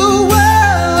the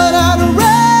world I'd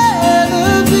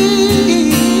rather be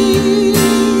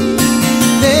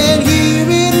than here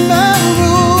in my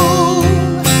room,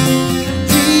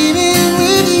 dreaming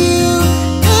with you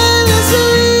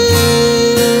endlessly.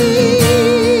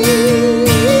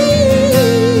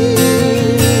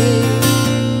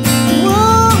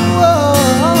 Whoa.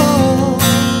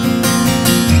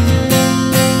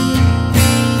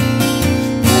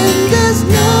 And there's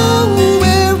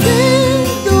nowhere in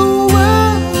the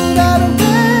world I'd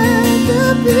rather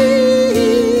be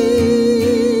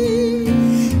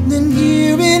than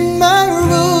here in my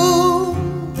room,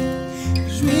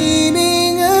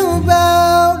 dreaming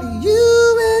about you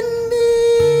and me.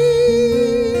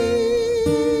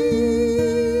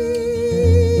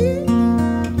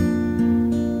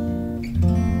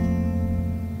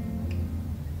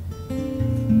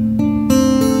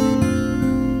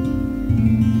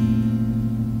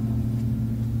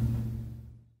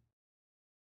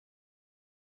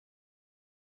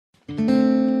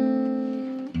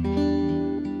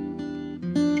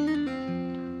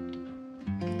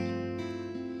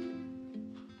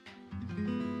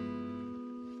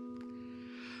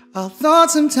 I thought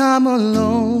some time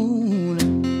alone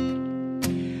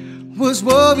was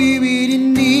what we really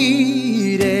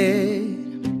needed.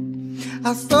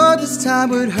 I thought this time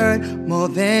would hurt more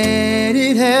than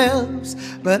it helps,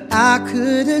 but I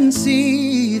couldn't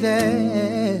see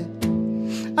that.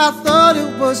 I thought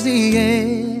it was the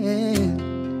end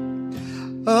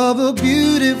of a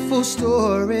beautiful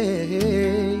story,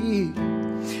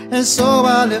 And so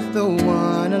I left the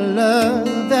one I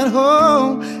loved at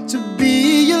home to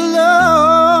be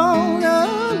alone,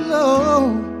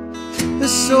 alone. And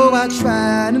so I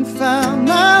tried and found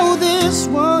now this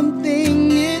one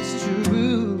thing is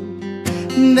true,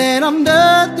 that I'm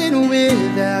nothing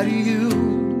without you.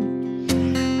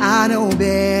 I know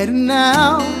better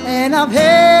now, and I've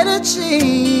had a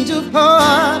change of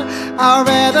heart. I'd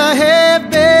rather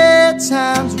have bad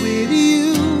times with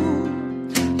you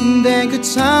than good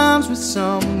times with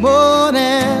someone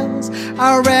else.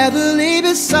 I'd rather lay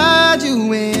beside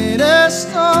you in a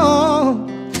storm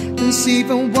than sleep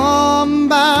in one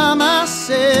by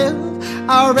myself.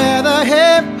 I'd rather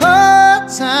have hard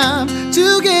times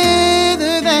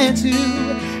together than to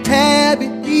have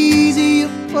it easy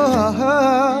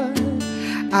apart.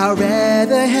 I'd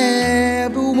rather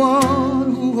have the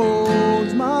one who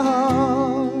holds my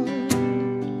heart,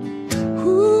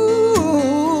 who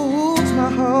holds my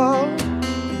heart.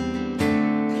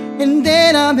 And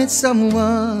then I met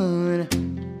someone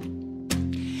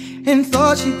and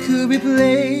thought she could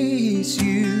replace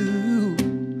you.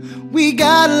 We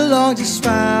got along just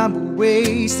fine, but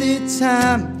wasted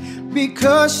time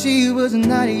because she was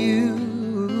not you.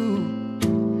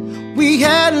 We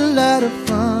had a lot of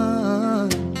fun,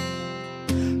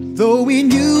 though we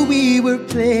knew we were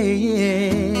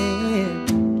playing.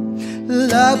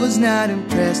 Love was not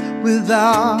impressed with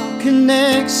our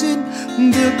connection,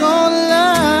 built on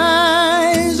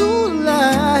lies, oh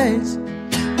lies.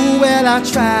 Well, I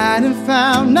tried and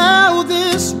found now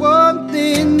this one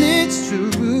thing it's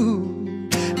true,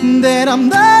 that I'm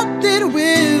nothing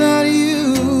without you.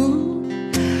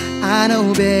 I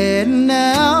know better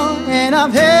now, and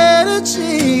I've had a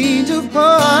change of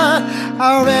heart.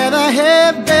 I'd rather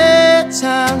have bad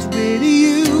times with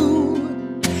you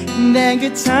than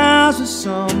good times with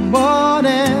someone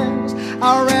else.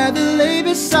 I'd rather lay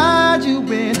beside you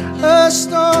in a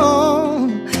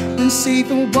storm than sleep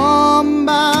in one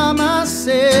by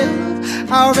myself.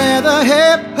 I'd rather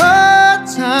have hard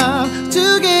times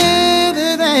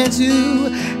together than to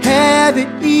have it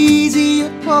easy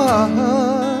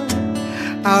apart.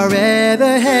 I'd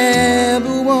rather have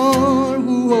the one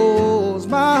who holds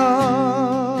my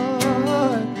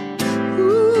heart,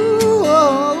 who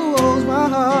holds my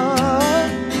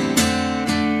heart.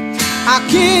 I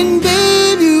can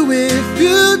blame you if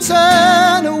you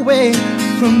turn away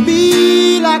from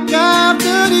me like I've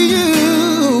done to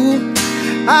you.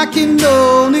 I can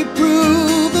only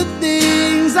prove the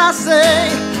things I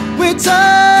say with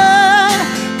time.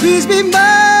 Please be mine.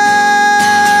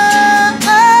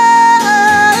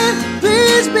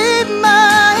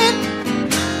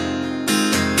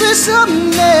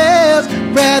 Something else,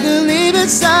 rather leave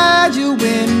inside you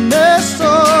in the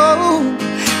soul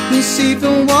than see the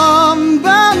one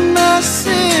by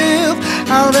myself.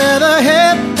 I'd rather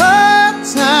have hard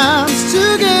times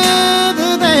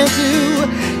together than to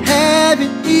have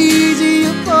it easy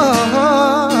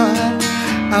apart.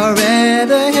 I'd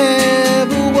rather have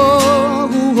the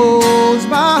one who holds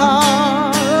my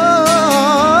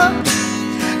heart.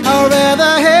 I'd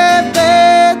rather have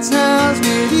bad times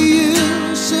with you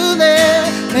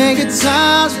and good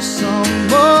times with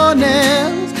someone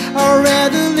else. I'd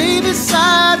rather lay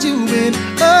beside you in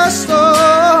a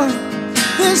storm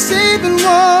than sleeping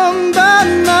warm by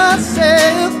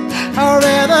myself. I'd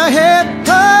rather have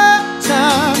hard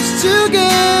times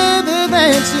together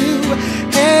than to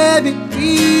have it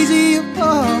easy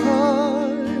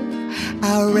apart.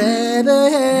 I'd rather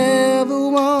have the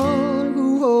one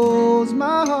who holds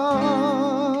my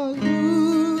heart.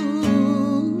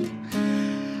 Ooh.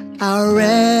 I'd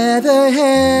rather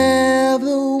have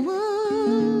the one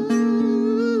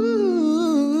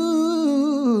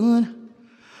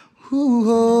who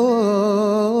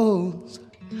holds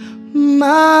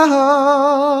my heart.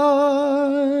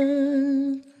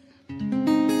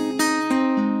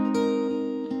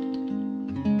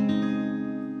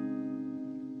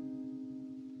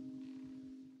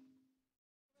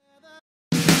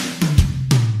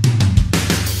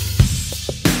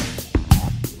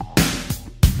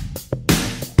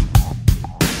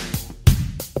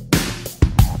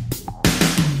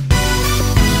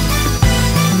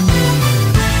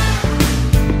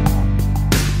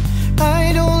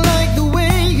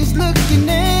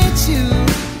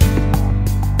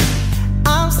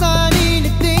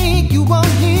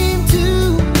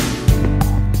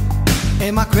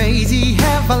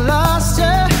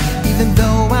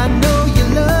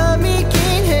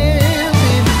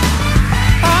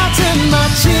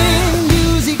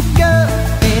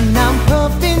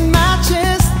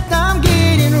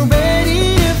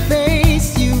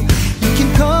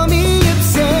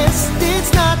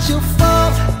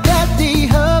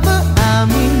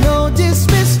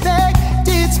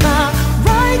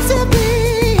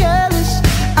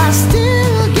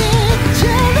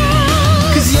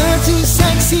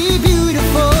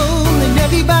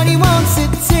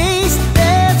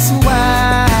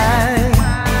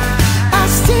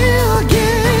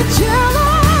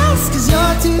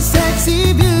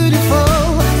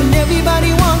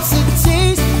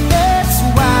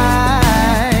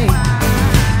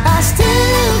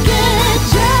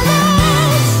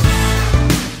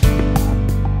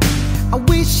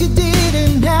 wish you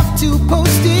didn't have to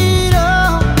post it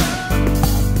all.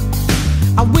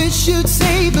 I wish you'd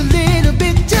save a little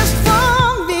bit just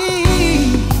for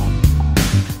me.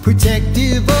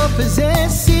 Protective or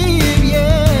possessive,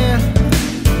 yeah.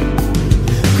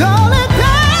 Call it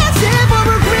passive or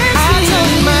aggressive. I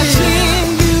turn my chin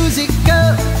music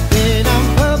up and I'm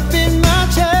puffing my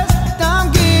chest. I'm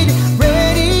getting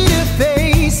ready to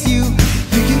face you.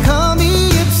 You can call me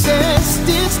obsessed.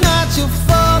 It's not your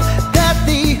fault that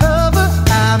they hover.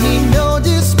 I mean no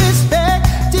disrespect.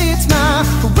 It's my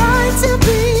right to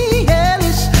be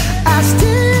hellish. I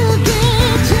still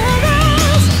get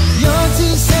jealous. You're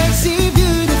too sexy,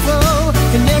 beautiful,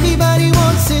 and everybody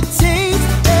wants to taste.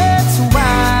 That's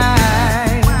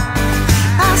why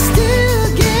I still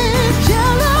get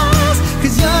jealous.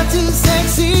 'Cause you're too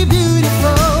sexy,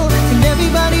 beautiful, and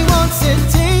everybody wants to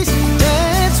taste.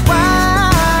 That's why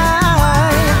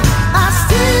I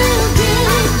still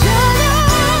get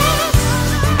jealous.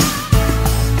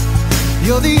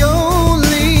 You're the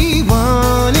only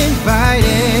one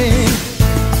invited.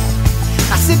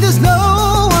 I said there's no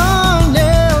one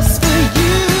else for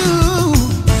you.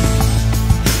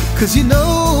 'Cause you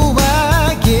know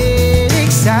I get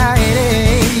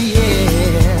excited,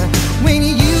 yeah. When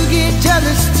you get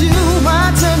jealous too, I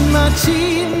turn my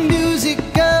chin music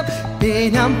up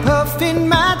and I'm puffing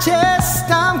my chest.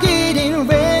 I'm getting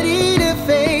ready to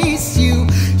face you.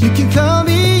 You can call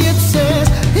me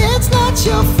obsessed. It's not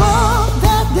your fault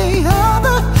that they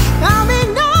hover. I mean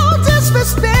no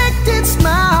disrespect. It's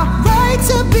my right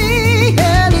to be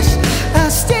hellish. I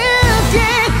still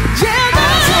get jealous.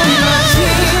 I turn my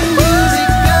chin music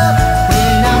up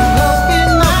and I'm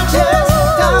puffing my chest.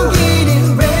 I'm getting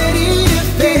ready to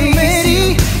face you.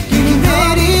 Getting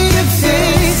ready to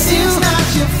face you. It's not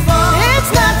your fault.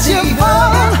 It's not your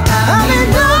fault. I mean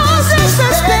no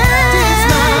disrespect. It's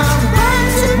my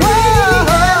right to be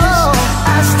hellish.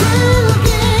 I still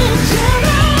get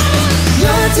jealous.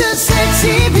 You're too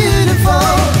sexy, beautiful,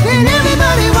 and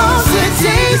everybody wants to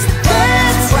taste.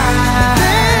 That's why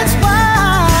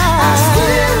I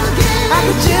still get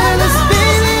jealous,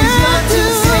 baby. You're too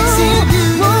sexy,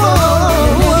 beautiful,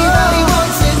 and everybody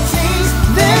wants to taste.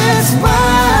 That's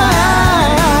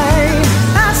why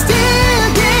I still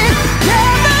get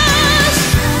jealous.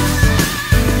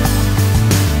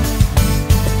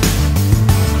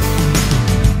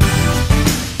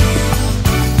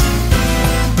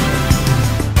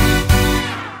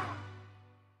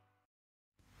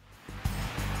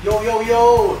 Yo, yo, yo!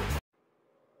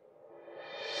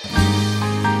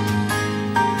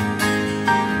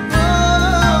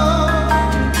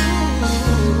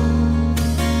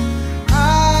 I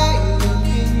look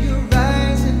in your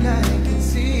eyes and I can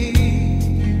see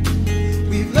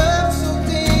we've loved so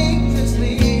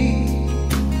dangerously.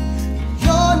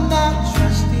 You're not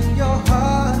trusting your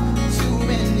heart to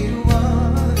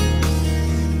anyone.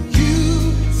 You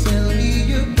tell me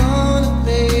you're gonna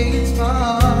play it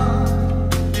smart.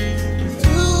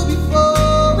 Through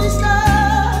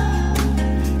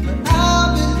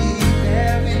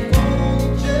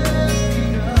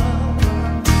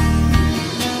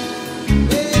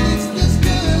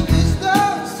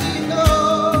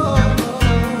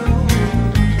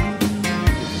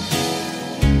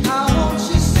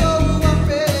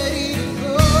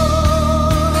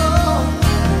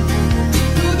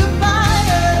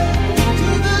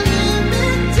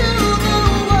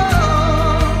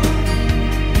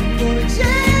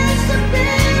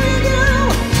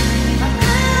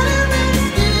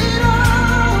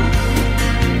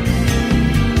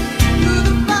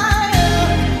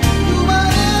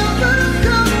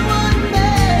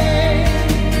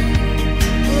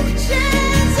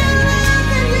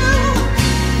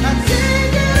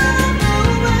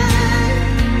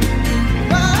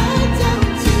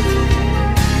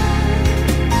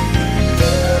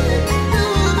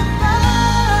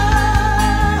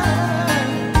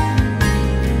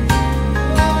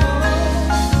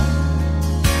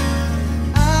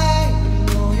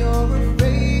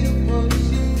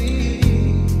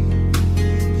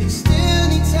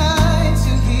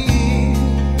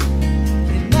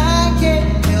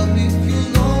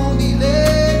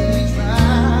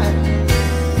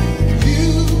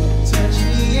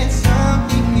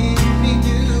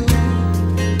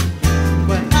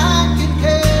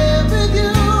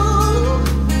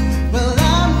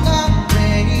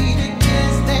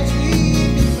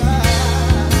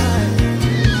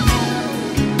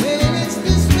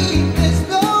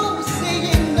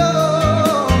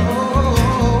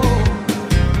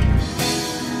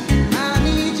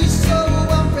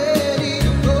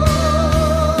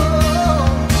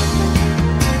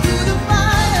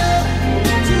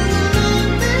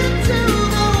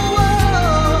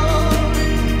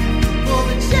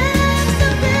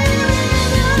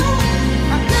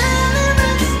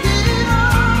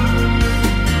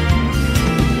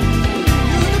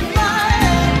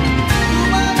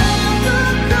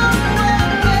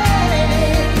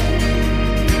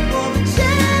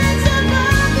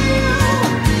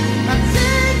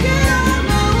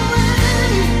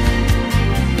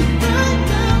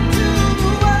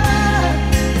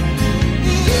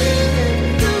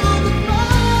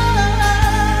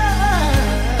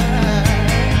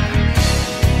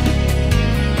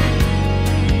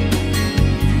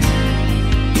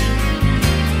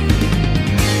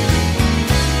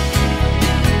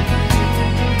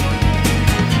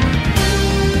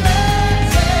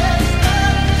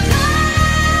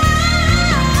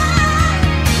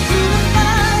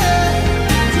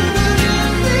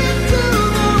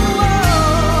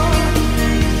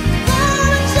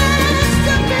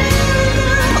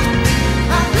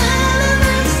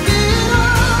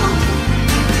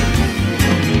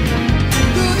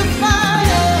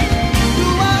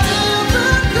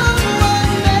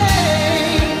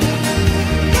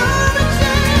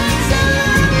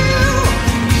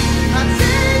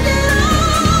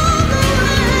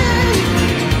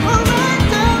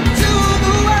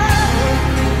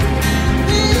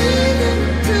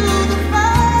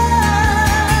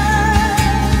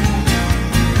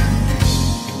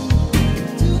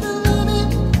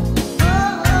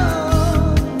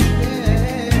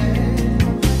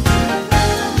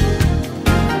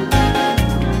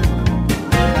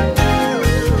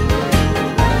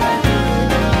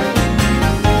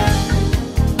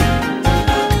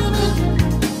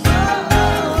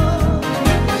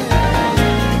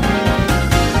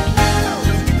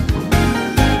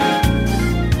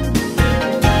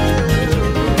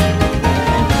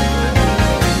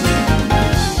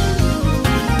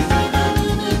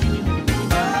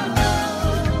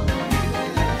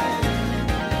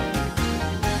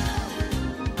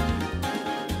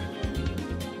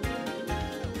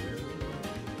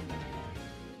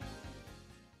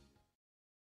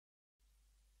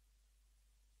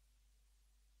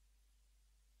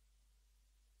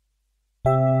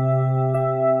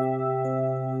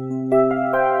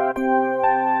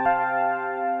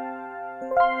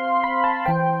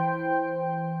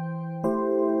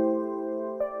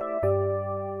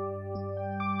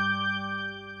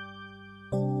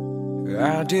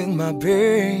I did my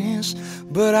best,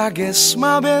 but I guess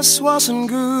my best wasn't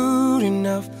good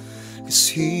enough. 'Cause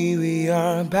here we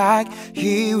are back,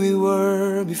 here we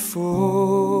were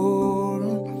before.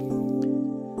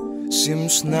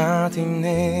 Seems nothing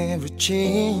ever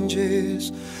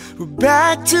changes. We're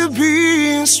back to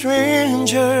being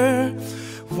stranger,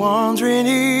 wondering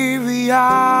if we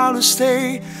ought to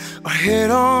stay or head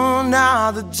on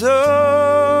out the door.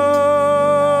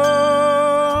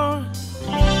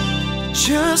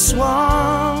 Just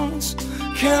once,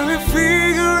 can we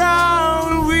figure out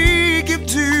what we keep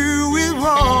doing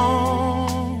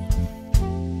wrong?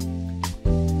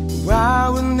 Why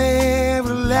we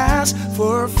never last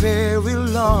for very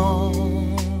long?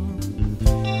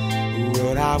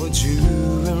 What I was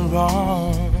doing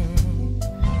wrong.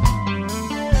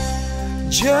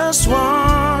 Just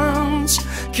once,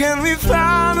 can we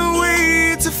find a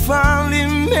way to finally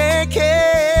make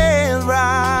it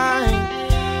right?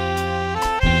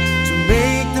 To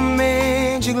make the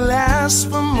magic last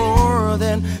for more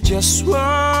than just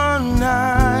one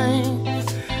night.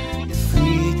 If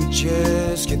we could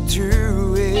just get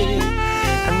through it,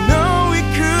 I know we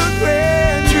could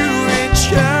get through it.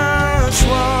 Just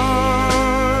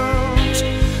once,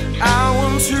 I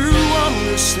want to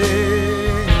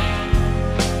understand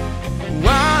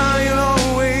why it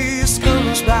always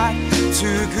comes back to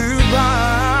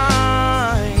goodbye.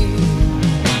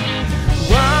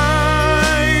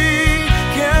 Why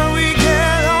can't we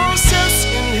get ourselves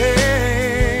in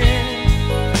hand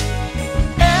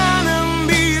and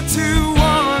be to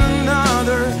one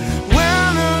another?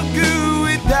 We're not good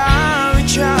without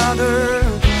each other.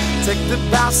 Take the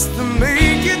best to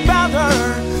make it better.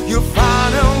 You'll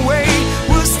find a way,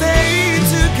 we'll stay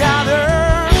together.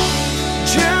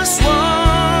 Just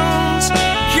once,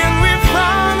 can we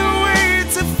find a way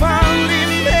to finally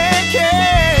make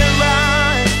it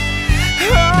right?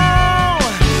 Oh,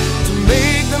 to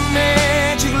make the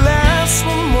magic last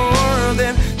for more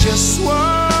than just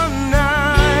one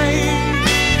night.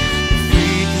 If we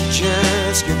could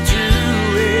just get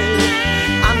through it,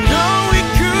 I know we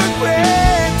could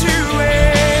get through it.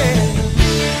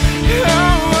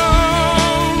 Oh,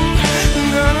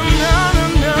 no, no, no, no,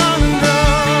 no, no.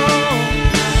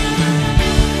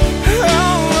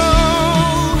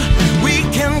 Oh, we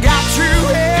can get through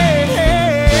it.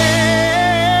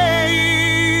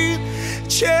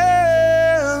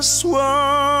 Just once.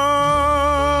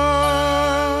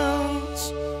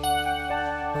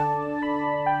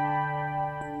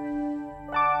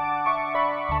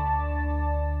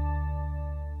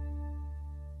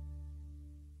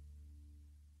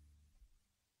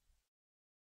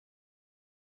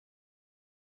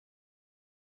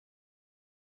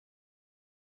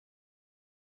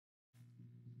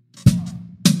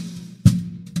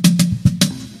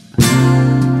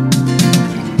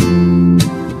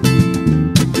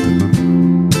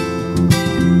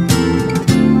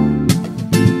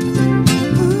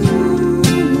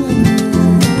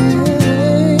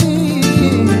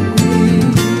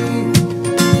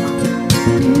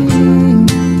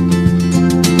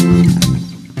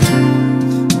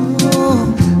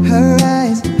 Her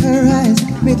eyes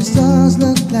make the stars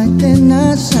look like they're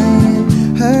not shining.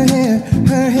 Her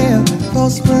hair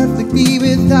falls perfectly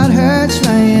without her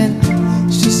trying.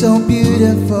 She's so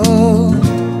beautiful,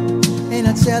 and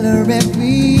I tell her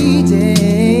every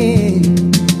day.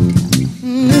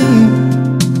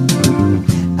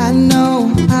 I know,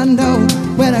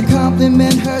 when I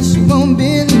compliment her, she won't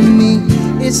believe me.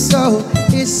 It's so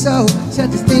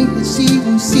sad to think that she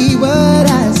won't see what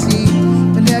I see.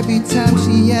 But every time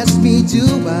she asks me, do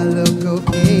I look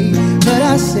okay? But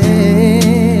I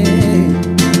say,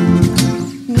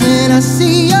 when I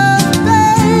see your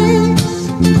face,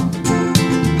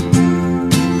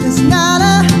 there's not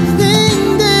a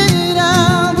thing that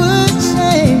I would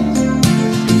change.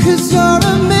 'Cause you're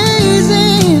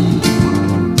amazing,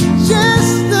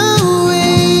 just the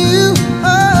way you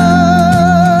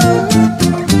are.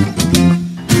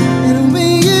 And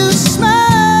when you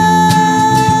smile,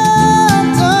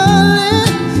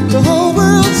 darling, the whole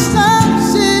world stops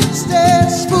and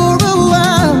stares for a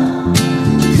while.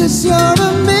 'Cause you're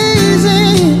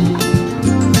amazing,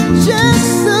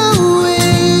 just the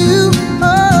way you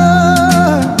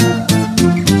are.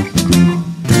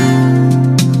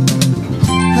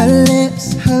 Her lips,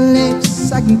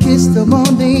 I can kiss them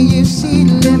all day if she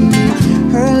let me.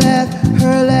 Her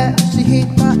laugh, she hit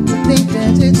my think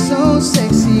that it's so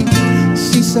sexy.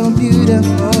 She's so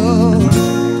beautiful,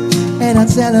 and I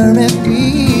tell her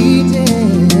every day.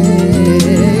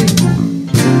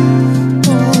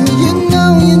 Oh,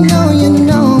 you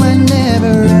know, I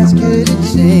never ask you to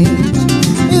change.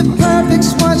 If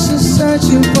perfect's what you're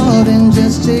searching for, then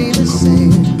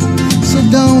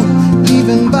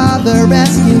you're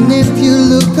asking if you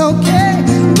look okay,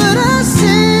 but I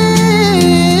see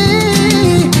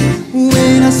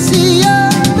when I see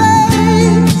your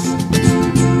face,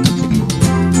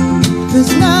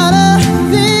 there's not a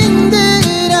thing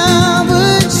that I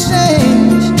would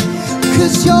change,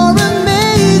 'cause you're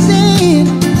amazing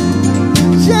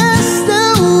just the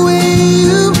way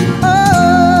you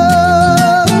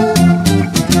are.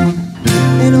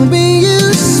 And when you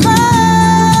smile,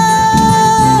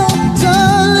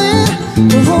 darling,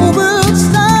 the whole world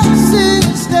stops and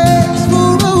stares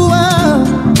for a while,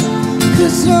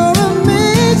 'cause you're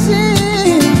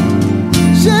amazing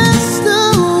just the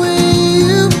way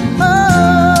you are.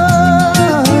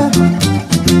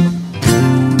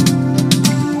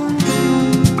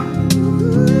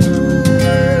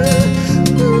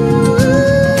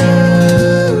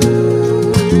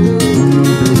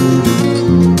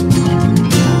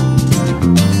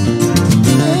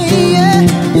 Yeah,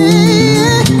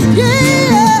 yeah,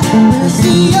 yeah. When I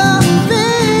see your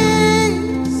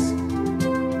face,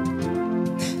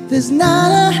 there's not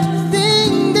a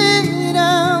thing that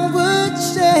I would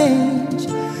change,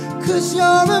 'cause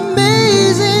you're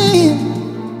amazing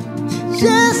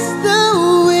just the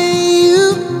way you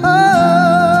are.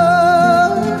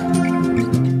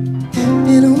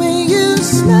 And when you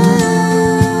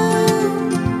smile,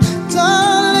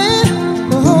 darling,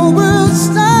 the whole world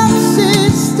stops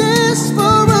and stares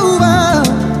for a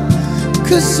while,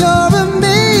 'cause you're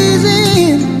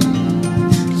amazing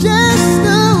just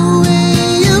the way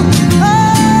you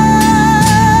are.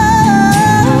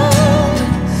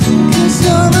 'Cause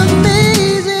you're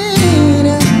amazing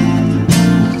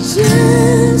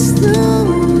just the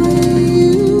way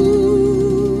you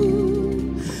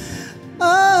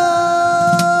are.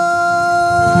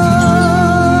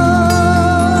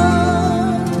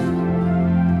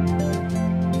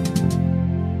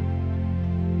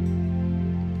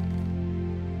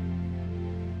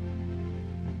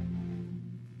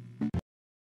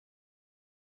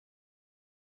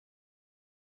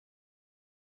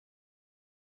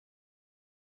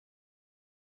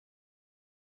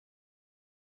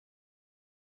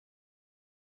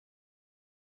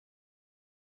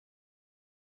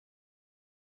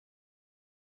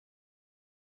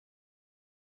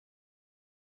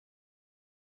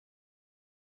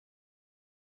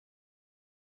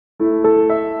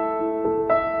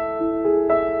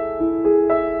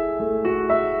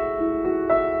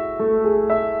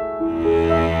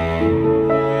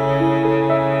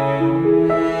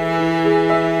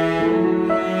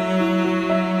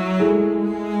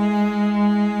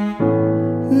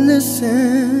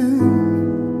 Listen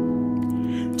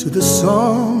to the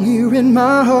song here in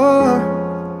my heart,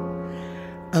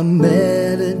 a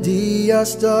melody I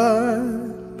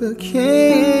start but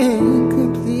can't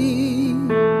complete.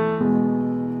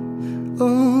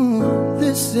 Oh,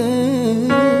 listen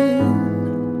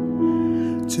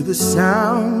to the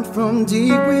sound from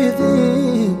deep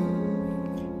within.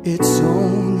 It's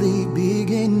only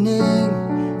beginning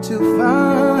to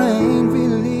find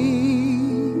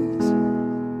release.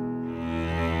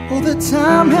 Oh, the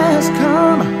time has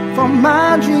come for my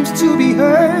dreams to be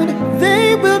heard. They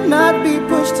will not be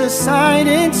pushed aside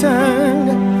and turned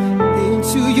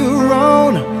into your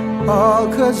own, all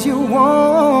 'cause you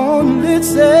won't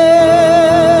listen.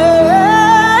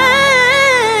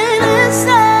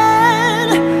 Listen,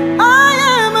 I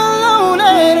am alone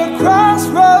at a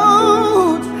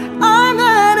crossroads. I'm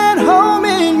not at home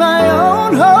in my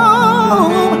own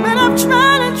home, and I'm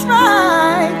trying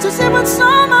to say what's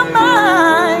on my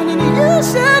mind, and you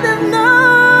should have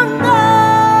known.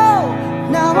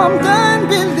 Now I'm done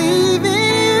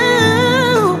believing you.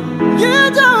 You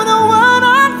don't know what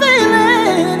I'm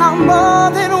feeling. I'm more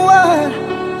than what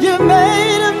you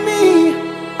made of me.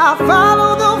 I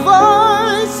follow the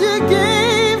voice you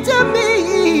gave to me,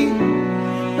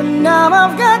 but now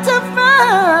I've got to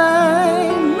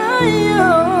find my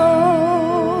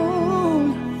own.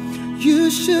 You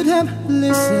should have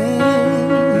listened.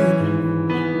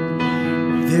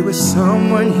 There was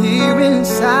someone here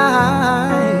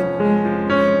inside,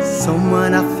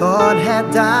 someone I thought had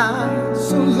died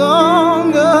so long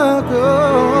ago.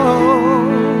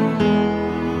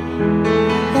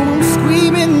 Oh, I'm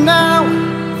screaming now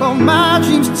for my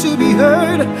dreams to be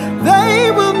heard. They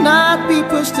will not be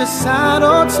pushed aside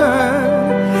or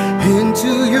turned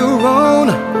into your own,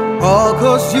 all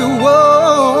 'cause you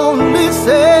won't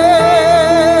listen.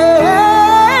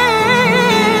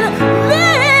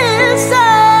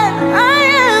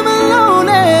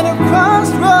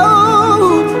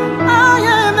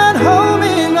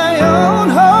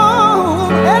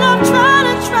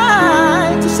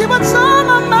 What's on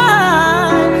my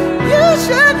mind? You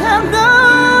should have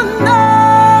known.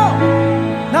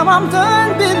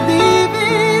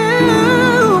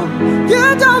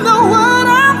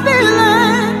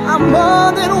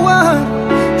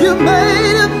 you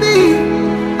made of me.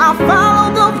 I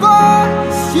followed the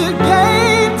voice you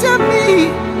gave to me,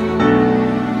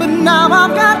 but now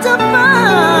I've got to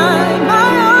find my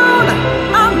own.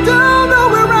 I don't know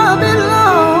where I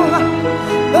belong,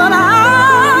 but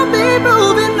I'll be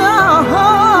moving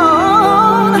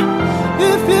on.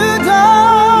 If you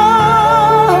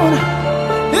don't,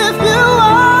 if you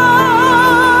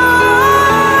won't,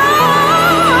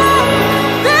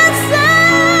 then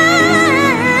sing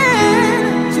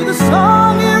to the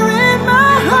song here in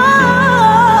my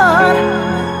heart,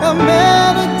 a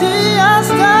melody I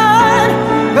start,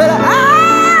 but I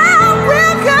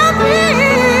will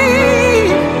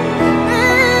compete.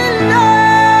 And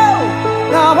now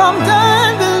I'm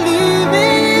done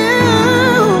believing you.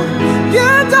 You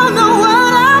don't know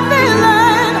what I'm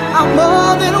feeling. I'm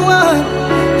more than what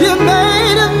you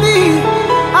made of me.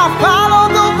 I follow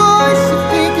the voice you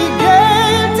think you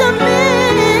gave to me,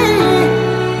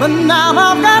 but now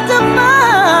I've got to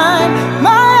find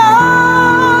my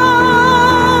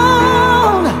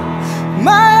own,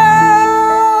 my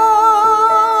own.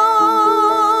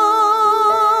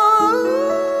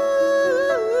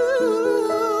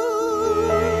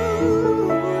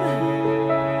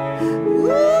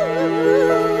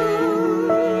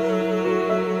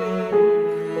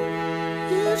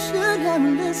 You should have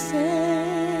listened.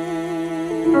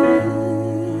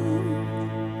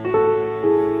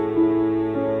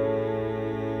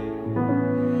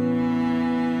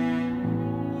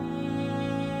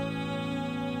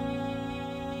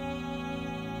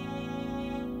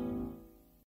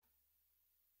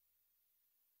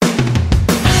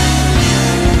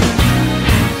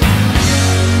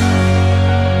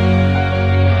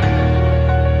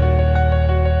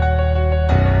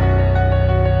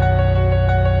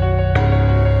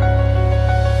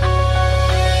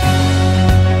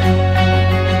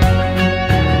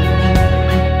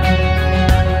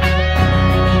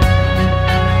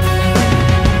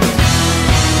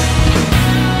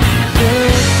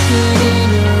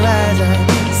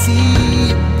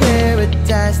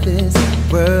 This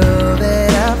world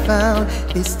that I found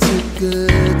is too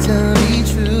good to be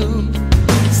true.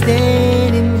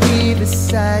 Standing here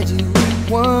beside you,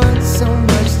 want so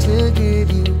much to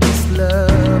give you. This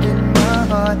love in my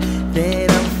heart that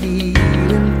I'm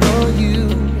feeling for you.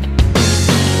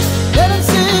 Let them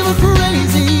say we're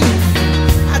crazy,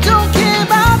 I don't care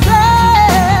about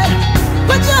that.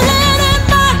 Put your hand in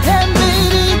my hand,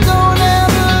 baby, don't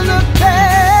ever look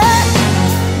back.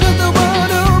 Let the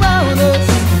world around us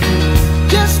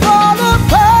just fall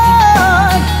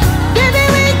apart. Baby,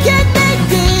 we can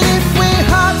make it if we're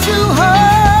heart to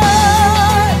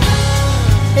heart.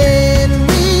 And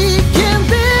we can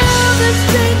build this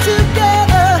thing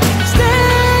together. Stay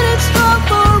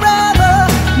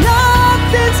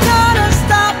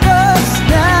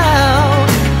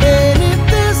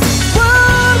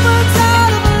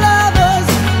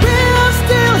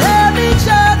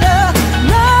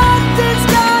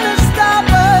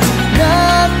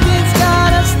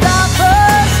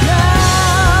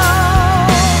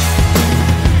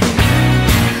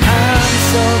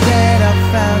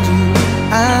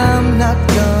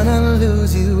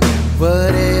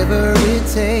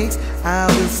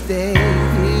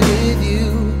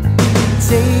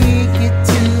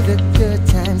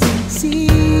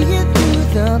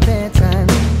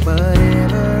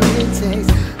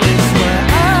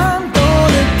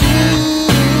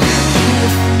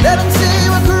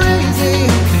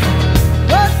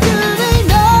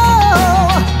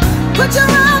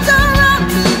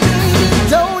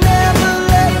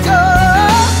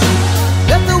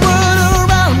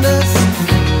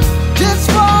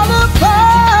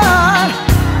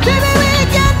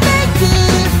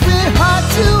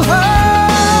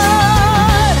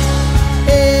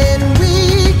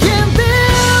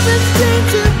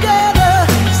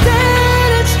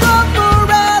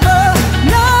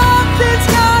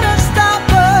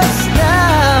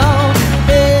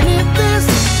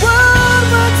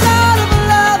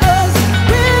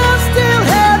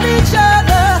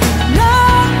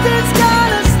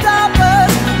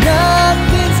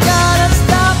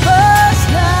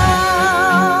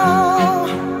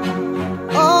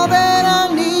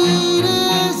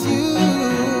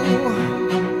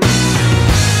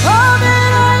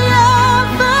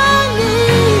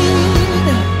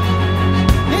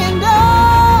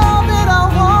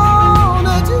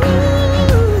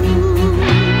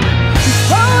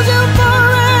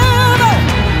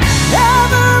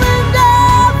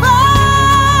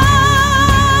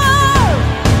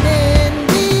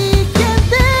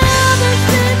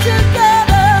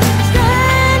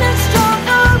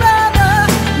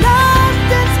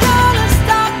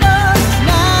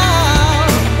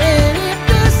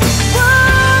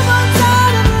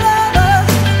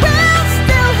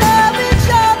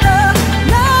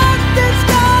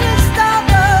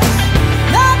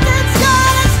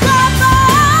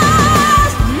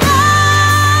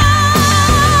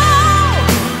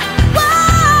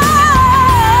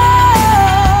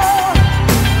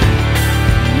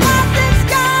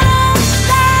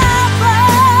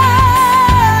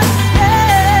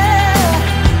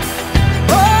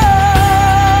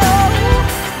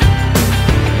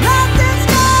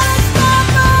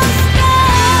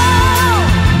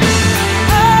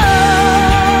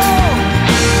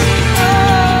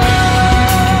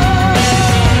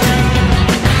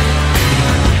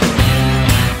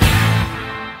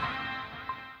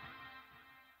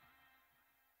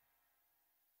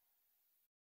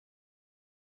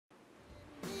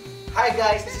Hi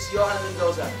guys, this is Johann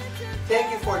Mendoza.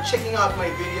 Thank you for checking out my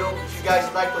video. If you guys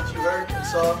liked what you heard and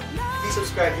saw, please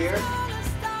subscribe here.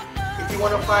 If you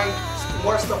want to find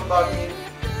more stuff about me,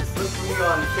 look for me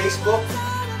on Facebook,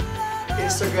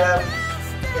 Instagram,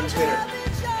 and Twitter.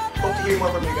 Hope to hear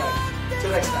more from you guys. Till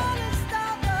next time.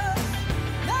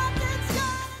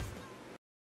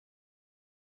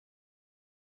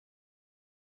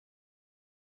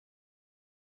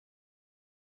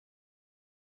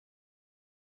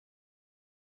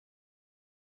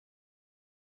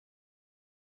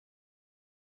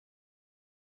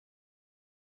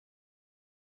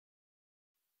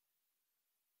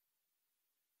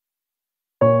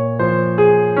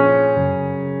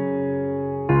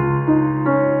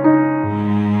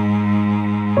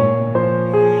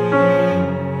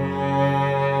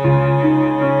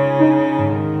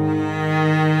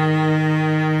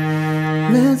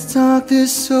 Let's talk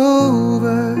this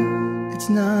over. It's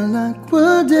not like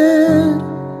we're dead.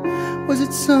 Was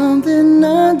it something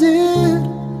I did?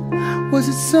 Was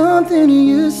it something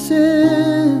you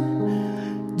said?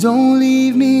 Don't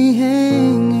leave me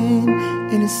hanging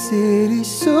in a city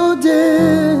so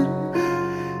dead,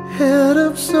 head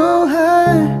up so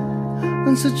high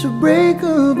on such a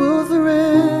breakable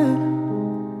thread.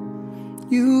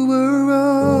 You were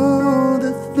all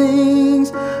the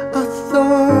things I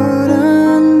thought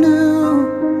I knew,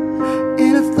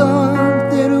 and I thought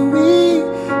that we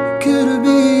could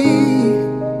be.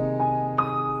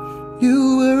 You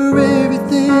were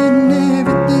everything,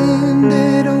 everything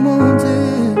that I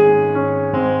wanted.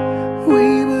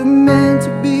 We were meant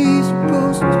to be,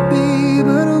 supposed to be,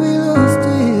 but we lost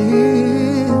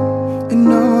it.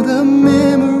 And all the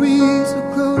memories so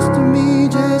close to me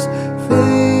just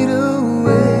fade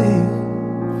away.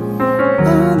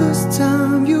 All this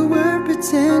time you were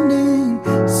pretending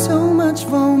so much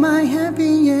for my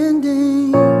happy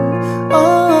ending.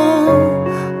 Oh,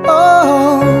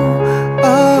 oh,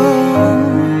 oh,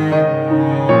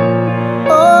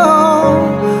 oh,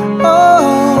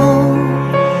 oh.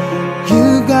 You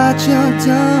got your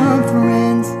dumb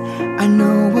friends, I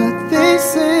know what they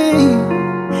say.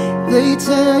 They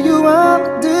tell you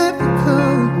I'm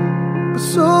difficult, but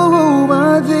so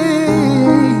are they.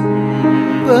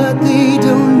 But they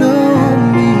don't know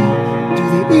me. Do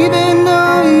they even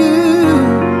know you?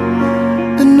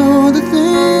 And all the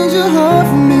things you hide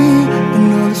from me,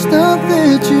 and all the stuff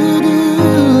that you do.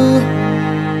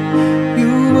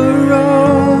 You were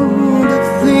all the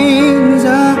things I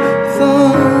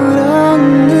thought I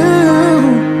knew,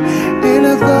 and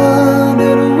I thought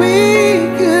that we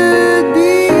could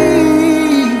be.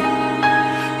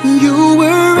 You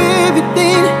were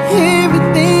everything,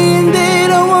 everything that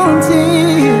I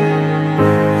wanted.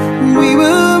 We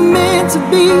were meant to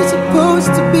be,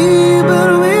 supposed to be, but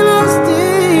we lost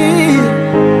it.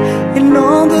 And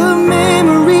all the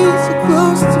memories so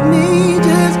close to me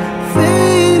just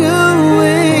fade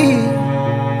away.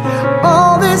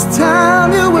 All this time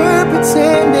you were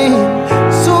pretending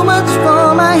so much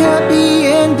for my happy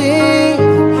ending.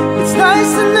 It's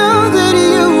nice to know that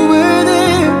you were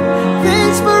there.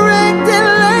 Thanks for acting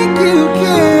like you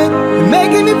cared, and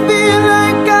making me feel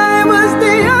like I was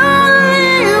the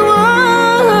only one.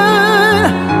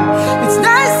 It's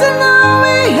nice to know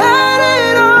we had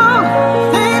it all.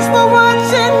 Thanks for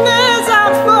watching as I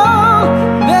fall,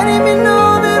 letting me know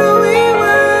that we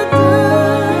were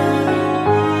done.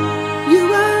 You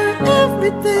were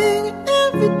everything,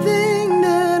 everything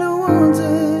that I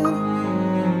wanted.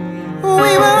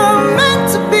 We were meant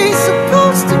to be,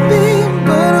 supposed to be,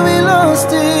 but we lost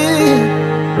it.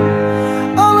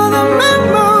 All of the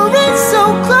memories so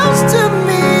close to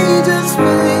me just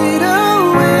fade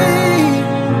away.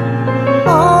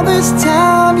 All this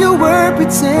time you were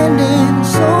pretending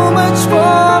so much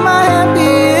for my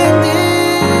happy ending.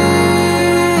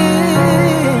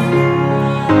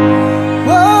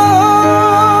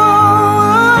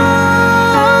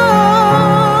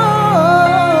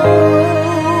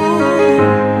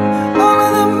 All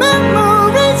of the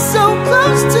memories so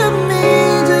close to me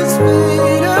just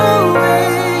fade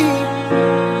away.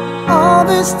 All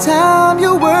this time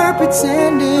you were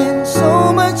pretending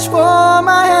so much for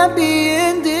my